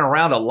he's been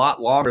around a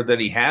lot longer than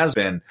he has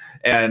been.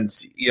 And,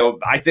 you know,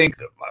 I think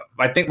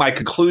my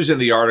conclusion of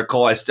the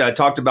article, I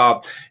talked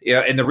about, you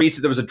know, in the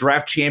recent, there was a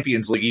draft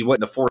champions league. He went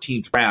in the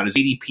 14th round. His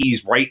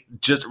ADP's right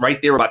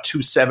there, about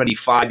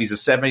 275. He's a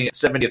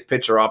 70th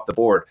pitcher off the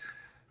board.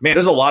 Man,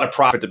 there's a lot of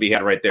profit to be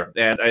had right there.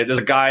 And there's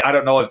a guy, I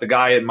don't know if the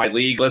guy in my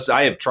league, listen,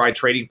 I have tried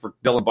trading for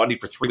Dylan Bundy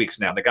for 3 weeks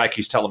now. The guy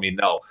keeps telling me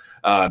no.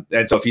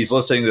 And so if he's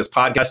listening to this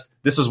podcast,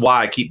 this is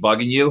why I keep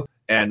bugging you.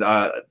 And,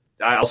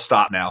 I'll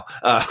stop now.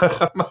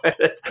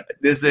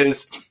 This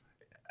is,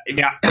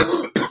 yeah,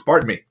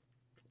 pardon me,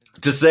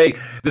 to say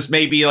this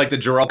may be like the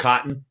Jarrell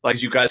Cotton,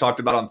 like you guys talked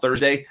about on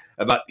Thursday.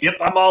 About yep,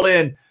 I'm all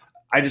in.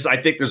 I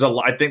think there's a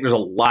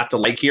lot to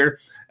like here.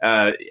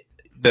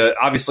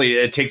 Obviously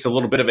it takes a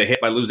little bit of a hit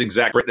by losing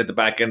Zach Britton at the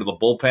back end of the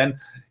bullpen,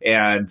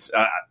 and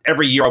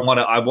every year I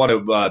want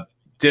to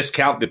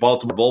discount the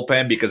Baltimore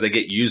bullpen because they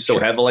get used so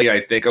heavily.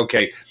 I think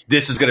okay,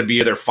 this is going to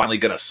be they're finally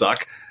going to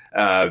suck.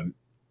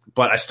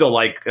 But I still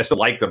like the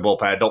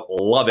bullpen. I don't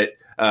love it.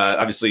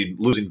 Obviously,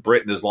 losing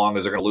Britton as long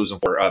as they're going to lose him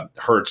for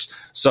hurts.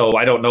 So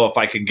I don't know if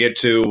I can get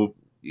to.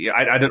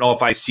 I don't know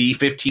if I see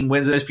 15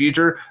 wins in his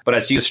future, but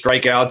I see the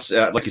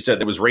strikeouts. Like you said,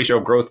 there was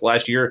ratio growth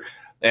last year,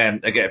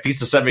 and again, if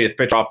he's the 70th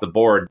pitch off the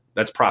board,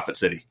 that's profit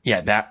city.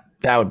 Yeah,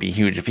 that would be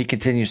huge if he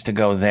continues to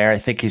go there. I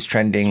think he's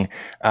trending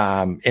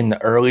in the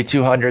early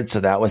 200s,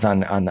 so that was on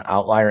the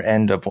outlier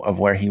end of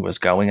where he was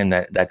going in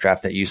that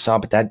draft that you saw.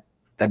 But that'd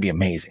be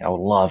amazing. I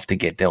would love to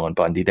get Dylan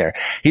Bundy there.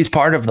 He's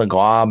part of the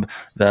glob,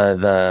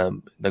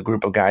 the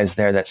group of guys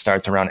there that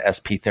starts around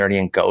SP 30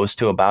 and goes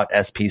to about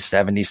SP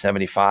 70,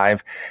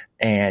 75.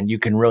 And you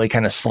can really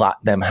kind of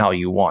slot them how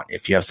you want.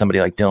 If you have somebody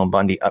like Dylan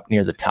Bundy up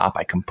near the top,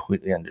 I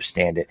completely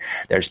understand it.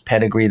 There's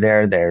pedigree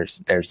there.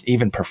 There's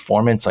even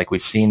performance, like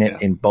we've seen it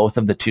in both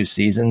of the 2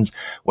 seasons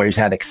where he's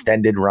had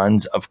extended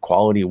runs of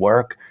quality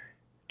work.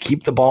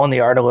 Keep the ball in the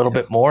yard a little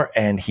bit more,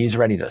 and he's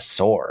ready to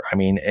soar. I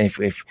mean, if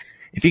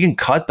he can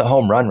cut the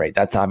home run rate,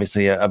 that's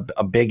obviously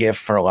a big if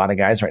for a lot of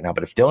guys right now.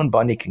 But if Dylan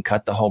Bundy can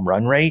cut the home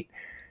run rate,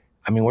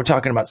 I mean, we're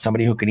talking about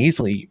somebody who can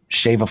easily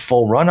shave a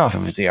full run off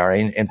of his ERA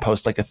and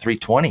post like a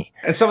 320.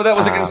 And some of that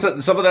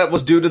was some of that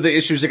was due to the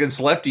issues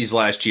against lefties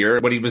last year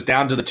when he was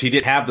down to he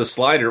didn't have the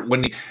slider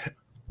when he.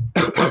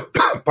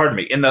 Pardon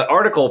me. In the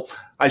article,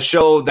 I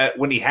showed that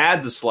when he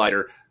had the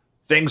slider,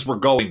 things were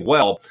going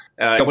well.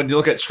 When you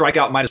look at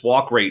strikeout minus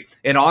walk rate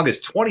in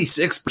August,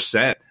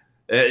 26%.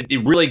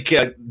 Really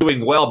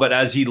doing well, but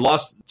as he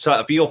lost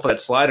a feel for that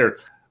slider,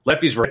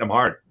 lefties were hitting him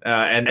hard,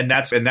 and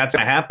that's going to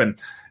happen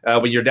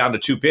when you're down to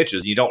 2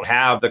 pitches. You don't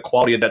have the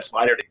quality of that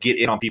slider to get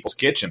in on people's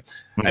kitchen.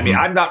 Mm-hmm. I mean,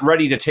 I'm not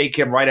ready to take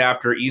him right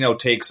after Eno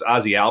takes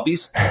Ozzie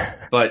Albies,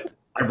 but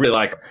I really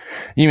like him.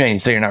 You mean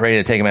so you're not ready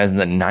to take him as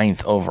the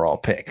 9th overall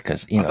pick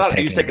because I thought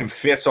he was taking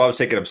 5th, so I was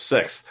taking him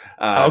 6th.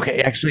 Okay,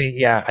 actually,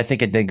 yeah, I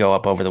think it did go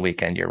up over the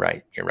weekend. You're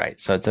right.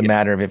 So it's a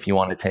matter of if you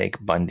want to take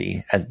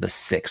Bundy as the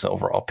 6th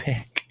overall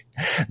pick.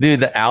 Dude,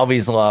 the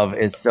Albies love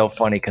is so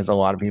funny because a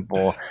lot of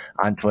people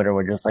on Twitter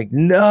were just like,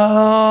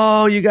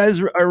 no, you guys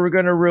are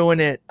going to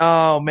ruin it.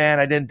 Oh, man,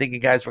 I didn't think you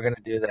guys were going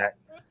to do that.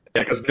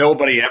 Yeah, because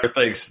nobody ever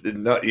thinks,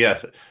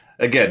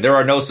 again, there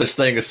are no such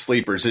thing as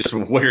sleepers. It's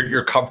where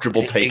you're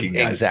comfortable taking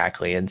guys.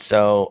 Exactly. And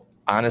so,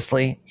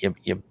 honestly,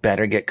 you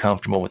better get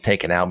comfortable with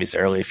taking Albies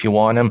early. If you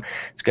want him,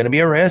 it's going to be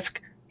a risk.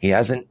 He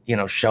hasn't,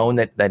 shown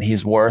that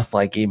he's worth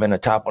like even a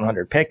top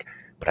 100 pick.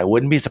 But I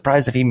wouldn't be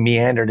surprised if he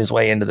meandered his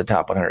way into the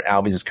top 100.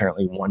 Albies is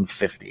currently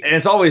 150. And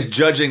it's always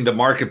judging the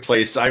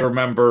marketplace. I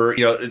remember,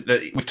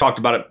 we've talked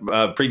about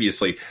it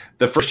previously.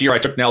 The first year I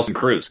took Nelson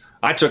Cruz.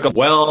 I took him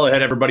well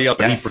ahead of everybody else,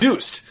 but he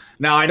produced.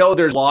 Now, I know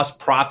there's lost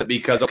profit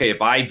because, okay,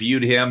 if I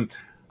viewed him,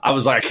 I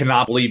was like, I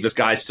cannot believe this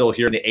guy's still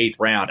here in the 8th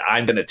round.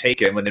 I'm going to take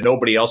him, and then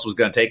nobody else was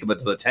going to take him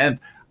until the 10th.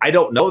 I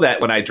don't know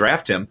that when I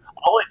draft him.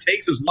 All it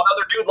takes is one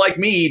other dude like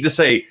me to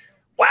say,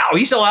 wow,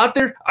 he's still out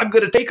there. I'm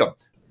going to take him.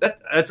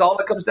 That's all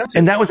it comes down to.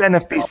 And that was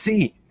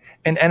NFBC.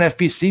 And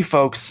NFBC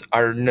folks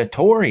are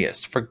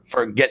notorious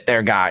for get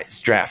their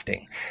guys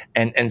drafting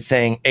and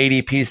saying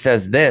ADP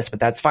says this, but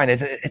that's fine.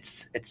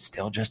 It's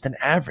still just an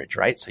average,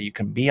 right? So you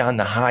can be on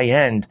the high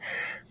end.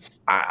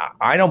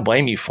 I don't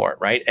blame you for it,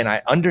 right? And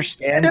I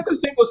understand. The other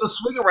thing was the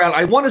swing around.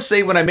 I want to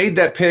say when I made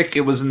that pick,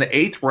 it was in the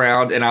 8th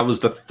round, and I was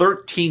the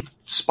 13th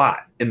spot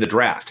in the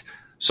draft.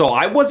 So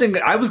I was going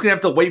to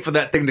have to wait for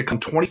that thing to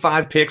come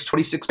 25 picks,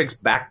 26 picks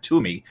back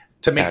to me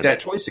to make that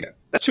choice again.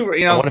 That's too,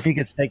 What if he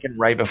gets taken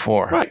right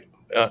before? Right.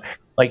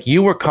 Like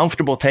you were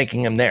comfortable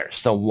taking him there,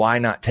 so why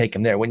not take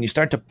him there? When you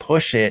start to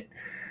push it,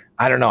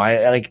 I don't know.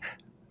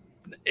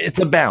 It's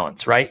a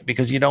balance, right?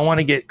 Because you don't want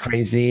to get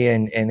crazy,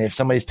 and if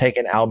somebody's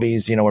taking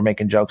Albies, we're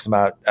making jokes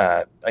about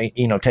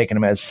taking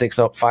him as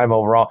 5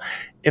 overall.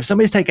 If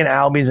somebody's taking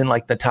Albies in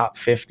like the top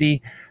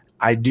 50,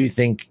 I do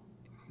think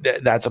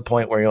that's a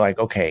point where you're like,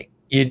 okay,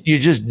 you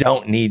just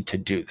don't need to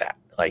do that.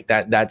 Like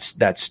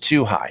that's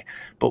too high.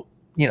 But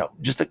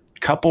just a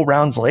couple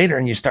rounds later,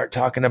 and you start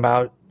talking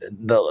about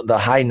the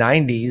high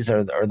 90s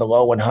or the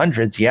low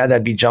 100s. Yeah,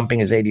 that'd be jumping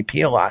his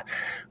ADP a lot.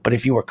 But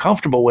if you were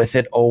comfortable with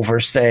it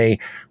over, say,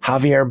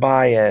 Javier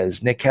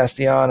Baez, Nick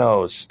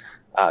Castellanos,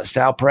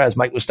 Sal Perez,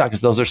 Mike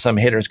Moustakas, those are some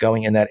hitters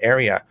going in that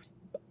area.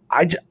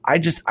 I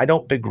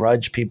don't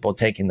begrudge people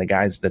taking the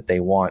guys that they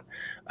want,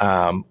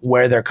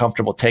 where they're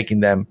comfortable taking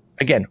them.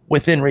 Again,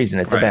 within reason,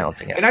 it's a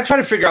balancing act. And I try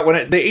to figure out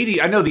I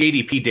know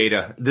the ADP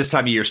data this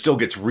time of year still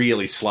gets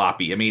really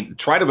sloppy. I mean,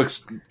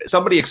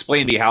 somebody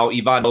explain to me how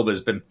Ivan Nova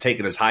has been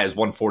taken as high as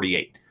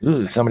 148.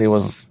 Ooh, somebody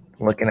was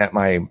looking at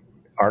my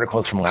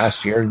articles from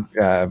last year,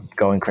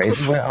 going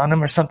crazy on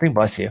him or something.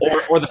 Bless you.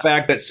 Or the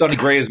fact that Sonny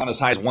Gray has gone as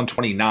high as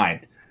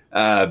 129.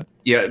 But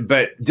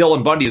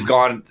Dylan Bundy has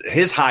gone,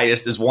 his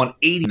highest is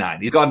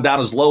 189. He's gone down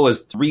as low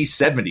as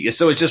 370.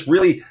 So it's just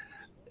really,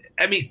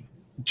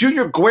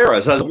 Junior Guerra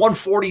has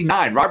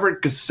 149.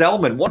 Robert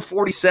Gesellman,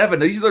 147.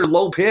 These are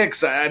low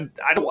picks. I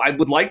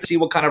would like to see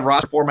what kind of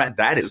roster format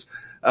that is.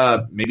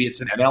 Maybe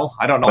it's an NL.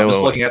 I don't know. I'm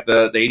just looking at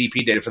the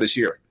ADP data for this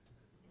year.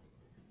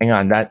 Hang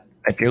on.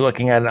 If you're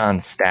looking at it on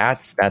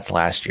stats, that's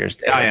last year's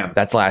data. I am.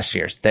 That's last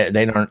year's. They're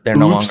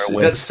no longer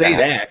with Let's say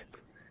that.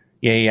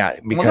 Yeah.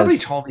 Because nobody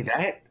told me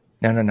that.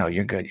 No.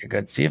 You're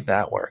good. See if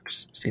that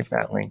works. See if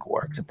that link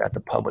works. If that's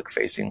a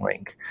public-facing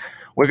link,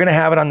 we're going to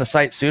have it on the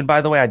site soon.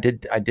 By the way, I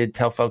did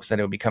tell folks that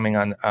it would be coming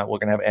on. We're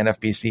going to have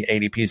NFBC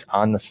ADPs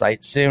on the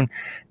site soon,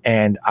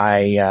 and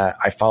I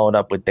followed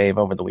up with Dave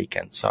over the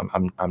weekend, so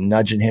I'm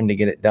nudging him to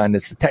get it done.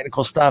 It's the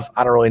technical stuff.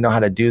 I don't really know how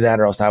to do that,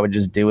 or else I would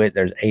just do it.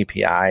 There's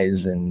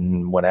APIs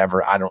and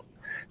whatever. I don't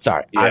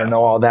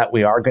know all that.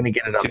 We are going to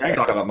get it up. I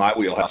talk about my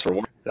wheelhouse for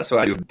one. That's what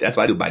I do. That's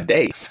what I do by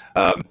day.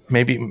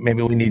 Maybe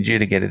we need you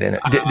to get it in.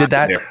 Did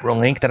that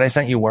link that I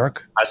sent you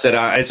work? I said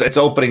it's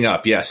opening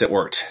up. Yes, it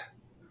worked.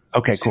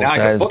 Okay, cool. So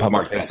that is a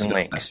public-facing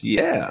link.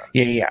 Yeah.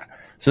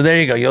 So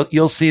there you go.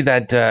 You'll see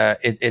that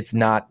it's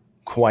not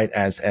quite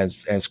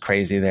as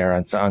crazy there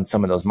on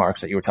some of those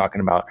marks that you were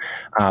talking about.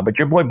 But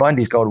your boy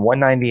Bundy's going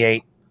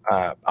 198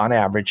 on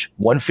average,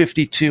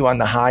 152 on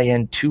the high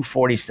end,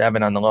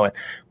 247 on the low end.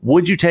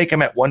 Would you take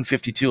him at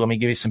 152? Let me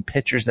give you some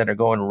pitchers that are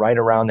going right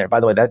around there. By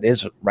the way, that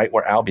is right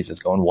where Albies is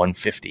going,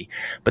 150.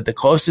 But the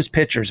closest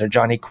pitchers are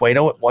Johnny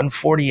Cueto at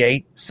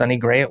 148, Sonny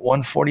Gray at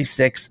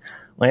 146,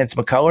 Lance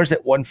McCullers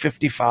at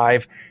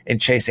 155, and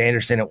Chase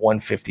Anderson at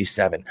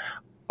 157.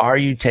 Are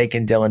you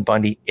taking Dylan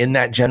Bundy in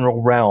that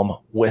general realm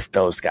with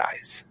those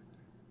guys?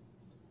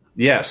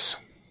 Yes.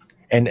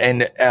 And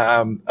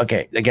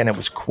okay, again, it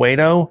was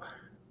Cueto,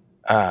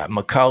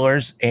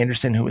 McCullers,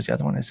 Anderson. Who was the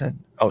other one I said?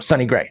 Oh,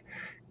 Sonny Gray.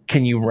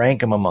 Can you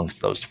rank them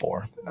amongst those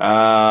four?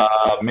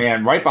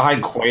 Man, right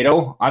behind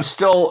Cueto.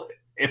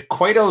 If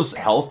Cueto's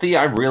healthy,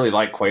 I really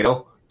like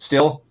Cueto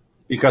still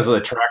because of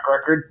the track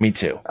record. Me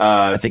too.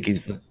 I think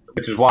he's,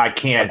 which is why I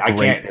can't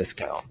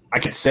discount. I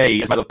can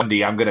say by the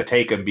Bundy, I'm going to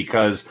take him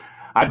because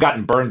I've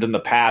gotten burned in the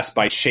past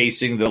by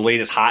chasing the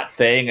latest hot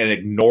thing and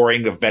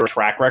ignoring a veteran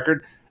track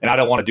record, and I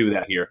don't want to do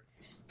that here.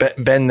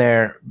 Been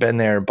there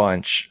a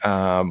bunch.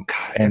 And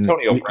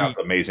Antonio Brown's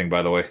amazing,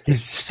 by the way.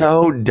 He's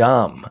so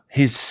dumb.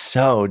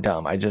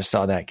 I just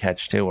saw that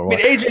catch too.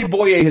 AJ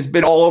Boye has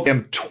been all over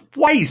him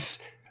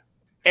twice,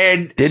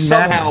 and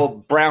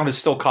somehow Brown has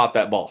still caught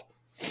that ball.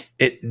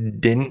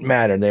 It didn't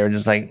matter. They were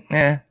just like,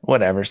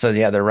 whatever. So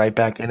yeah, they're right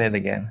back in it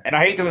again. And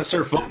I hate to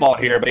insert football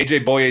here, but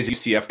AJ Boye is a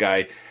UCF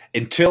guy.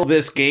 Until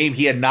this game,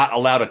 he had not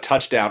allowed a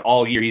touchdown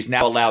all year. He's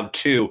now allowed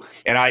 2.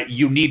 And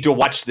you need to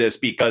watch this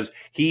because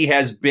he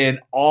has been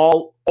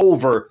all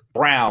over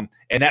Brown,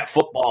 and that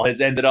football has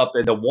ended up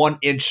in the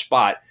 1-inch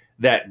spot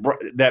that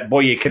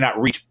Boye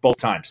cannot reach both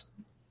times.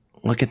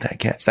 Look at that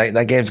catch.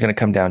 That game's going to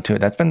come down to it.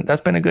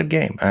 That's been a good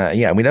game.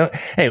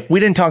 We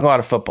didn't talk a lot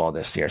of football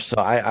this year, so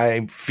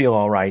I feel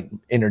all right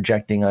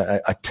interjecting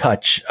a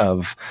touch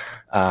of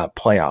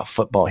playoff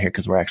football here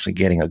because we're actually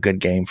getting a good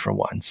game for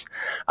once.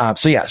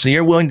 So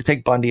you're willing to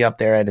take Bundy up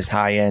there at his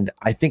high end.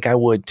 I think I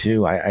would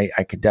too.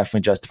 I could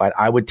definitely justify it.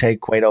 I would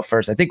take Cueto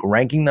first. I think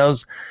ranking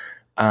those,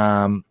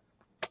 I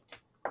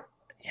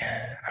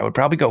would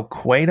probably go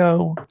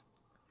Cueto,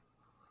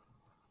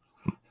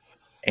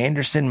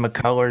 Anderson,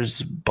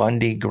 McCullers,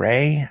 Bundy,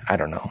 Gray. I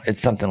don't know.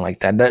 It's something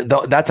like that.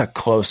 That's a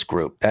close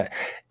group. And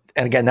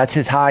again, that's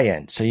his high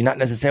end. So you're not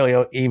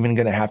necessarily even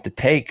going to have to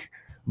take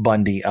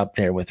Bundy up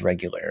there with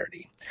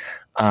regularity.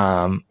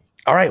 All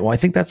right. Well, I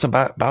think that's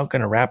about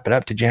going to wrap it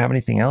up. Did you have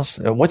anything else?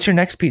 What's your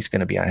next piece going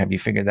to be on? Have you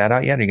figured that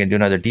out yet? Are you going to do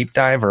another deep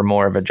dive or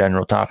more of a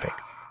general topic?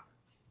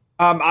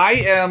 I'm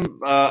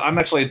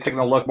actually taking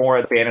a look more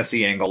at the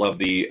fantasy angle of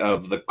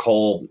the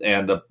Cole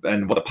and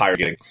what the Pie are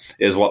getting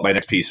is what my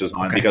next piece is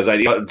on, because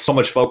so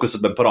much focus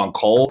has been put on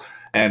Cole,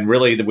 and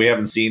really we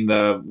haven't seen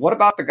what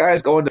about the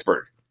guys going to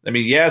Pittsburgh? I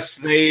mean,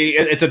 yes,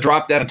 it's a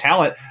drop down of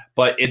talent,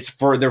 but it's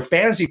for their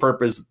fantasy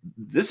purpose.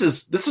 This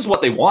is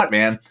what they want,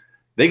 man.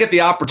 They get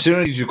the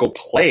opportunity to go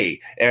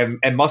play, and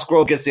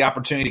Musgrove gets the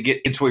opportunity to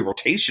get into a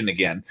rotation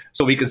again,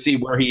 so we can see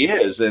where he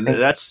is, and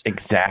that's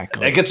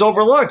exactly it gets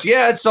overlooked.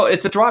 Yeah,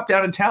 it's a drop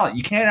down in talent.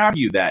 You can't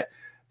argue that,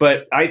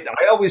 But I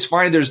always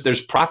find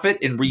there's profit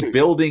in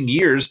rebuilding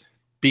years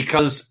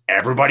because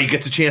everybody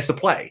gets a chance to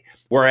play.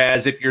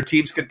 Whereas if your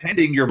team's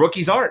contending, your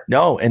rookies aren't.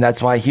 No, and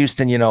that's why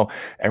Houston,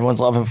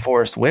 everyone's loving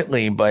Forrest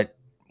Whitley, but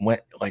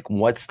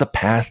what's the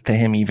path to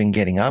him even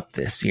getting up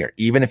this year,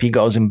 even if he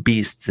goes and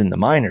beasts in the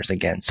minors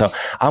again? So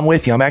I'm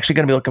with you. I'm actually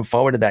going to be looking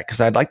forward to that because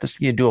I'd like to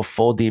see you do a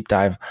full deep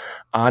dive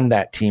on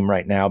that team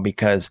right now,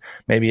 because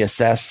maybe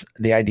assess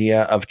the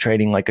idea of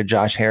trading like a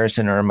Josh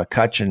Harrison or a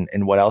McCutchen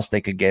and what else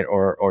they could get,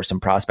 or some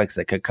prospects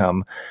that could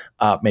come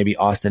up. Maybe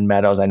Austin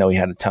Meadows. I know he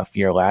had a tough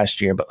year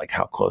last year, but like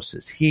how close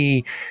is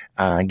he?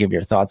 Give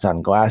your thoughts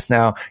on Glass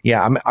now.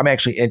 Yeah, I'm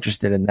actually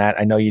interested in that.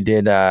 I know you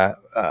did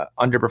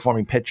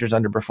underperforming pitchers,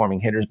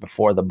 underperforming hitters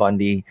before the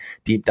Bundy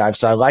deep dive.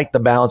 So I like the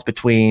balance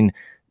between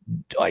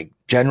like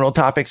general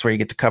topics where you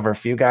get to cover a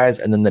few guys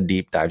and then the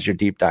deep dives. Your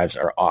deep dives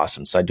are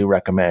awesome. So I do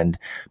recommend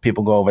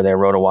people go over there,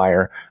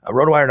 RotoWire,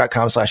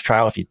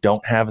 rotowire.com/trial if you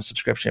don't have a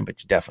subscription,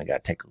 but you definitely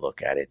got to take a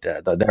look at it. There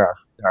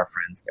are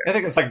friends there. I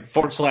think it's like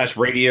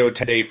 /radio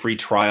 10-day free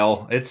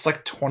trial. It's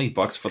like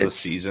 $20 for the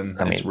season.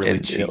 It's really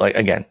cheap. Like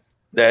again,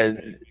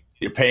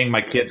 you're paying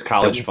my kids'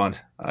 college fund.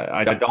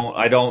 I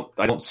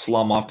don't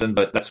slum often,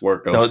 but that's where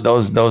it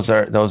goes. Those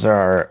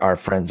are our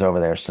friends over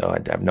there. So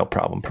I have no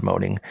problem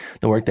promoting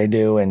the work they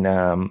do, and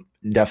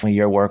definitely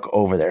your work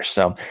over there.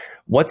 So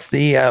what's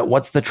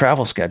the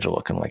travel schedule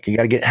looking like? You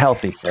got to get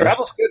healthy first.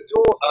 Travel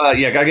schedule?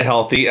 Gotta get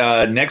healthy.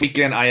 Next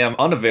weekend I am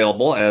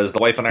unavailable as the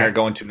wife and I are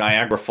going to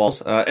Niagara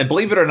Falls. And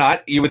believe it or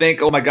not, you would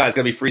think, oh my God, it's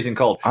gonna be freezing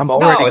cold.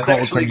 It's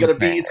actually gonna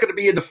be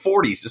in the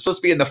 40s. It's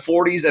supposed to be in the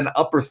 40s and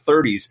upper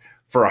 30s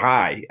for a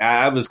high.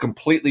 I was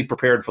completely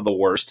prepared for the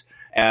worst.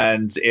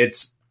 And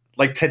it's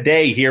like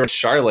today here in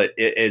Charlotte,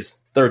 it is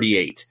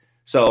 38.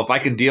 So if I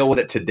can deal with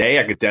it today,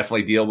 I could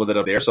definitely deal with it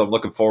up there. So I'm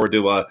looking forward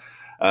to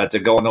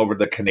going over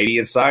the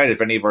Canadian side.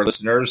 If any of our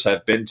listeners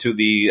have been to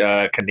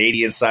the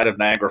Canadian side of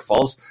Niagara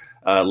Falls,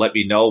 let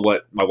me know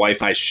what my wife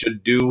and I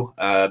should do.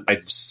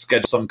 I've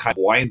scheduled some kind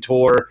of wine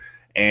tour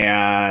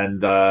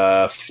and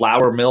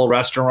flour mill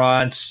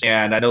restaurants.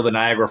 And I know the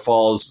Niagara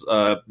Falls,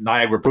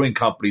 Niagara Brewing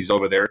Company's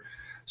over there.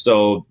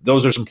 So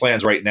those are some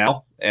plans right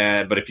now.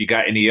 But if you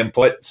got any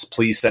input,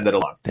 please send it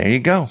along. There you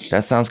go.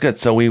 That sounds good.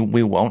 So we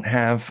won't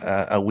have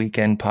a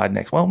weekend pod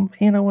next. Well,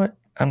 you know what?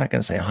 I'm not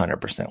going to say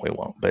 100% we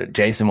won't, but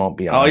Jason won't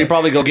be on. Oh, you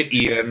probably go get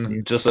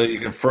Ian just so you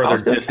can further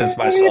distance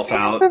myself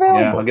out.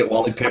 Yeah, I'll get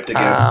Wally pipped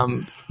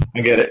again. I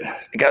get it.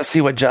 I got to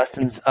see what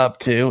Justin's up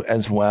to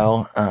as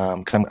well,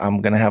 because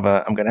I'm gonna have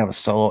a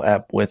solo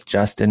ep with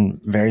Justin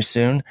very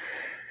soon.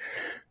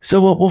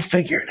 So we'll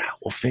figure it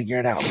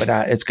out. But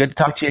it's good to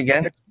talk to you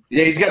again.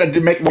 Yeah, he's got to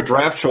make more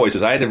draft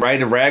choices. I had to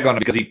rag on him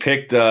because he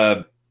picked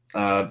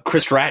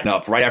Chris Stratton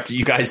up right after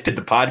you guys did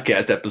the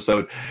podcast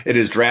episode in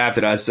his draft,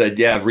 and I said,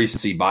 "Yeah,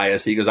 recency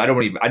bias." He goes, "I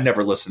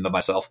never listen to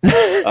myself."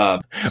 Right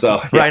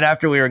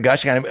after we were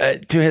gushing on him,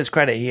 to his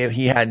credit,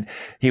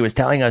 he was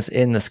telling us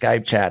in the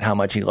Skype chat how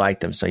much he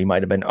liked him, so he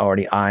might have been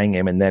already eyeing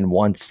him. And then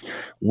once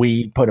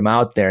we put him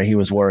out there, he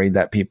was worried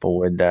that people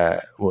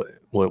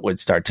would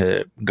start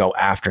to go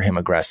after him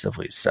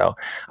aggressively. So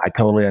I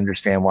totally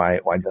understand why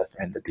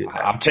Justin had to do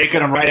that. I'm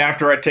taking him right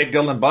after I take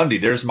Dylan Bundy.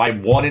 There's my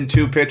 1 and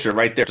 2 pitcher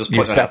right there. Just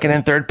your second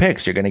and third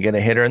picks. You're going to get a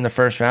hitter in the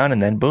first round,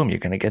 and then boom, you're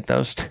going to get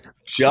those.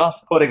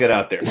 Just putting it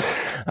out there.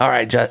 All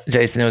right,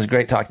 Jason, it was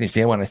great talking to you.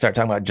 See, when I start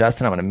talking about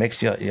Justin, I'm going to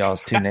mix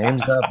y'all's two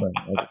names up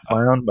like a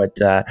clown. But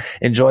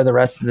enjoy the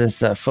rest of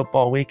this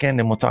football weekend,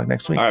 and we'll talk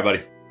next week. All right,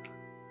 buddy.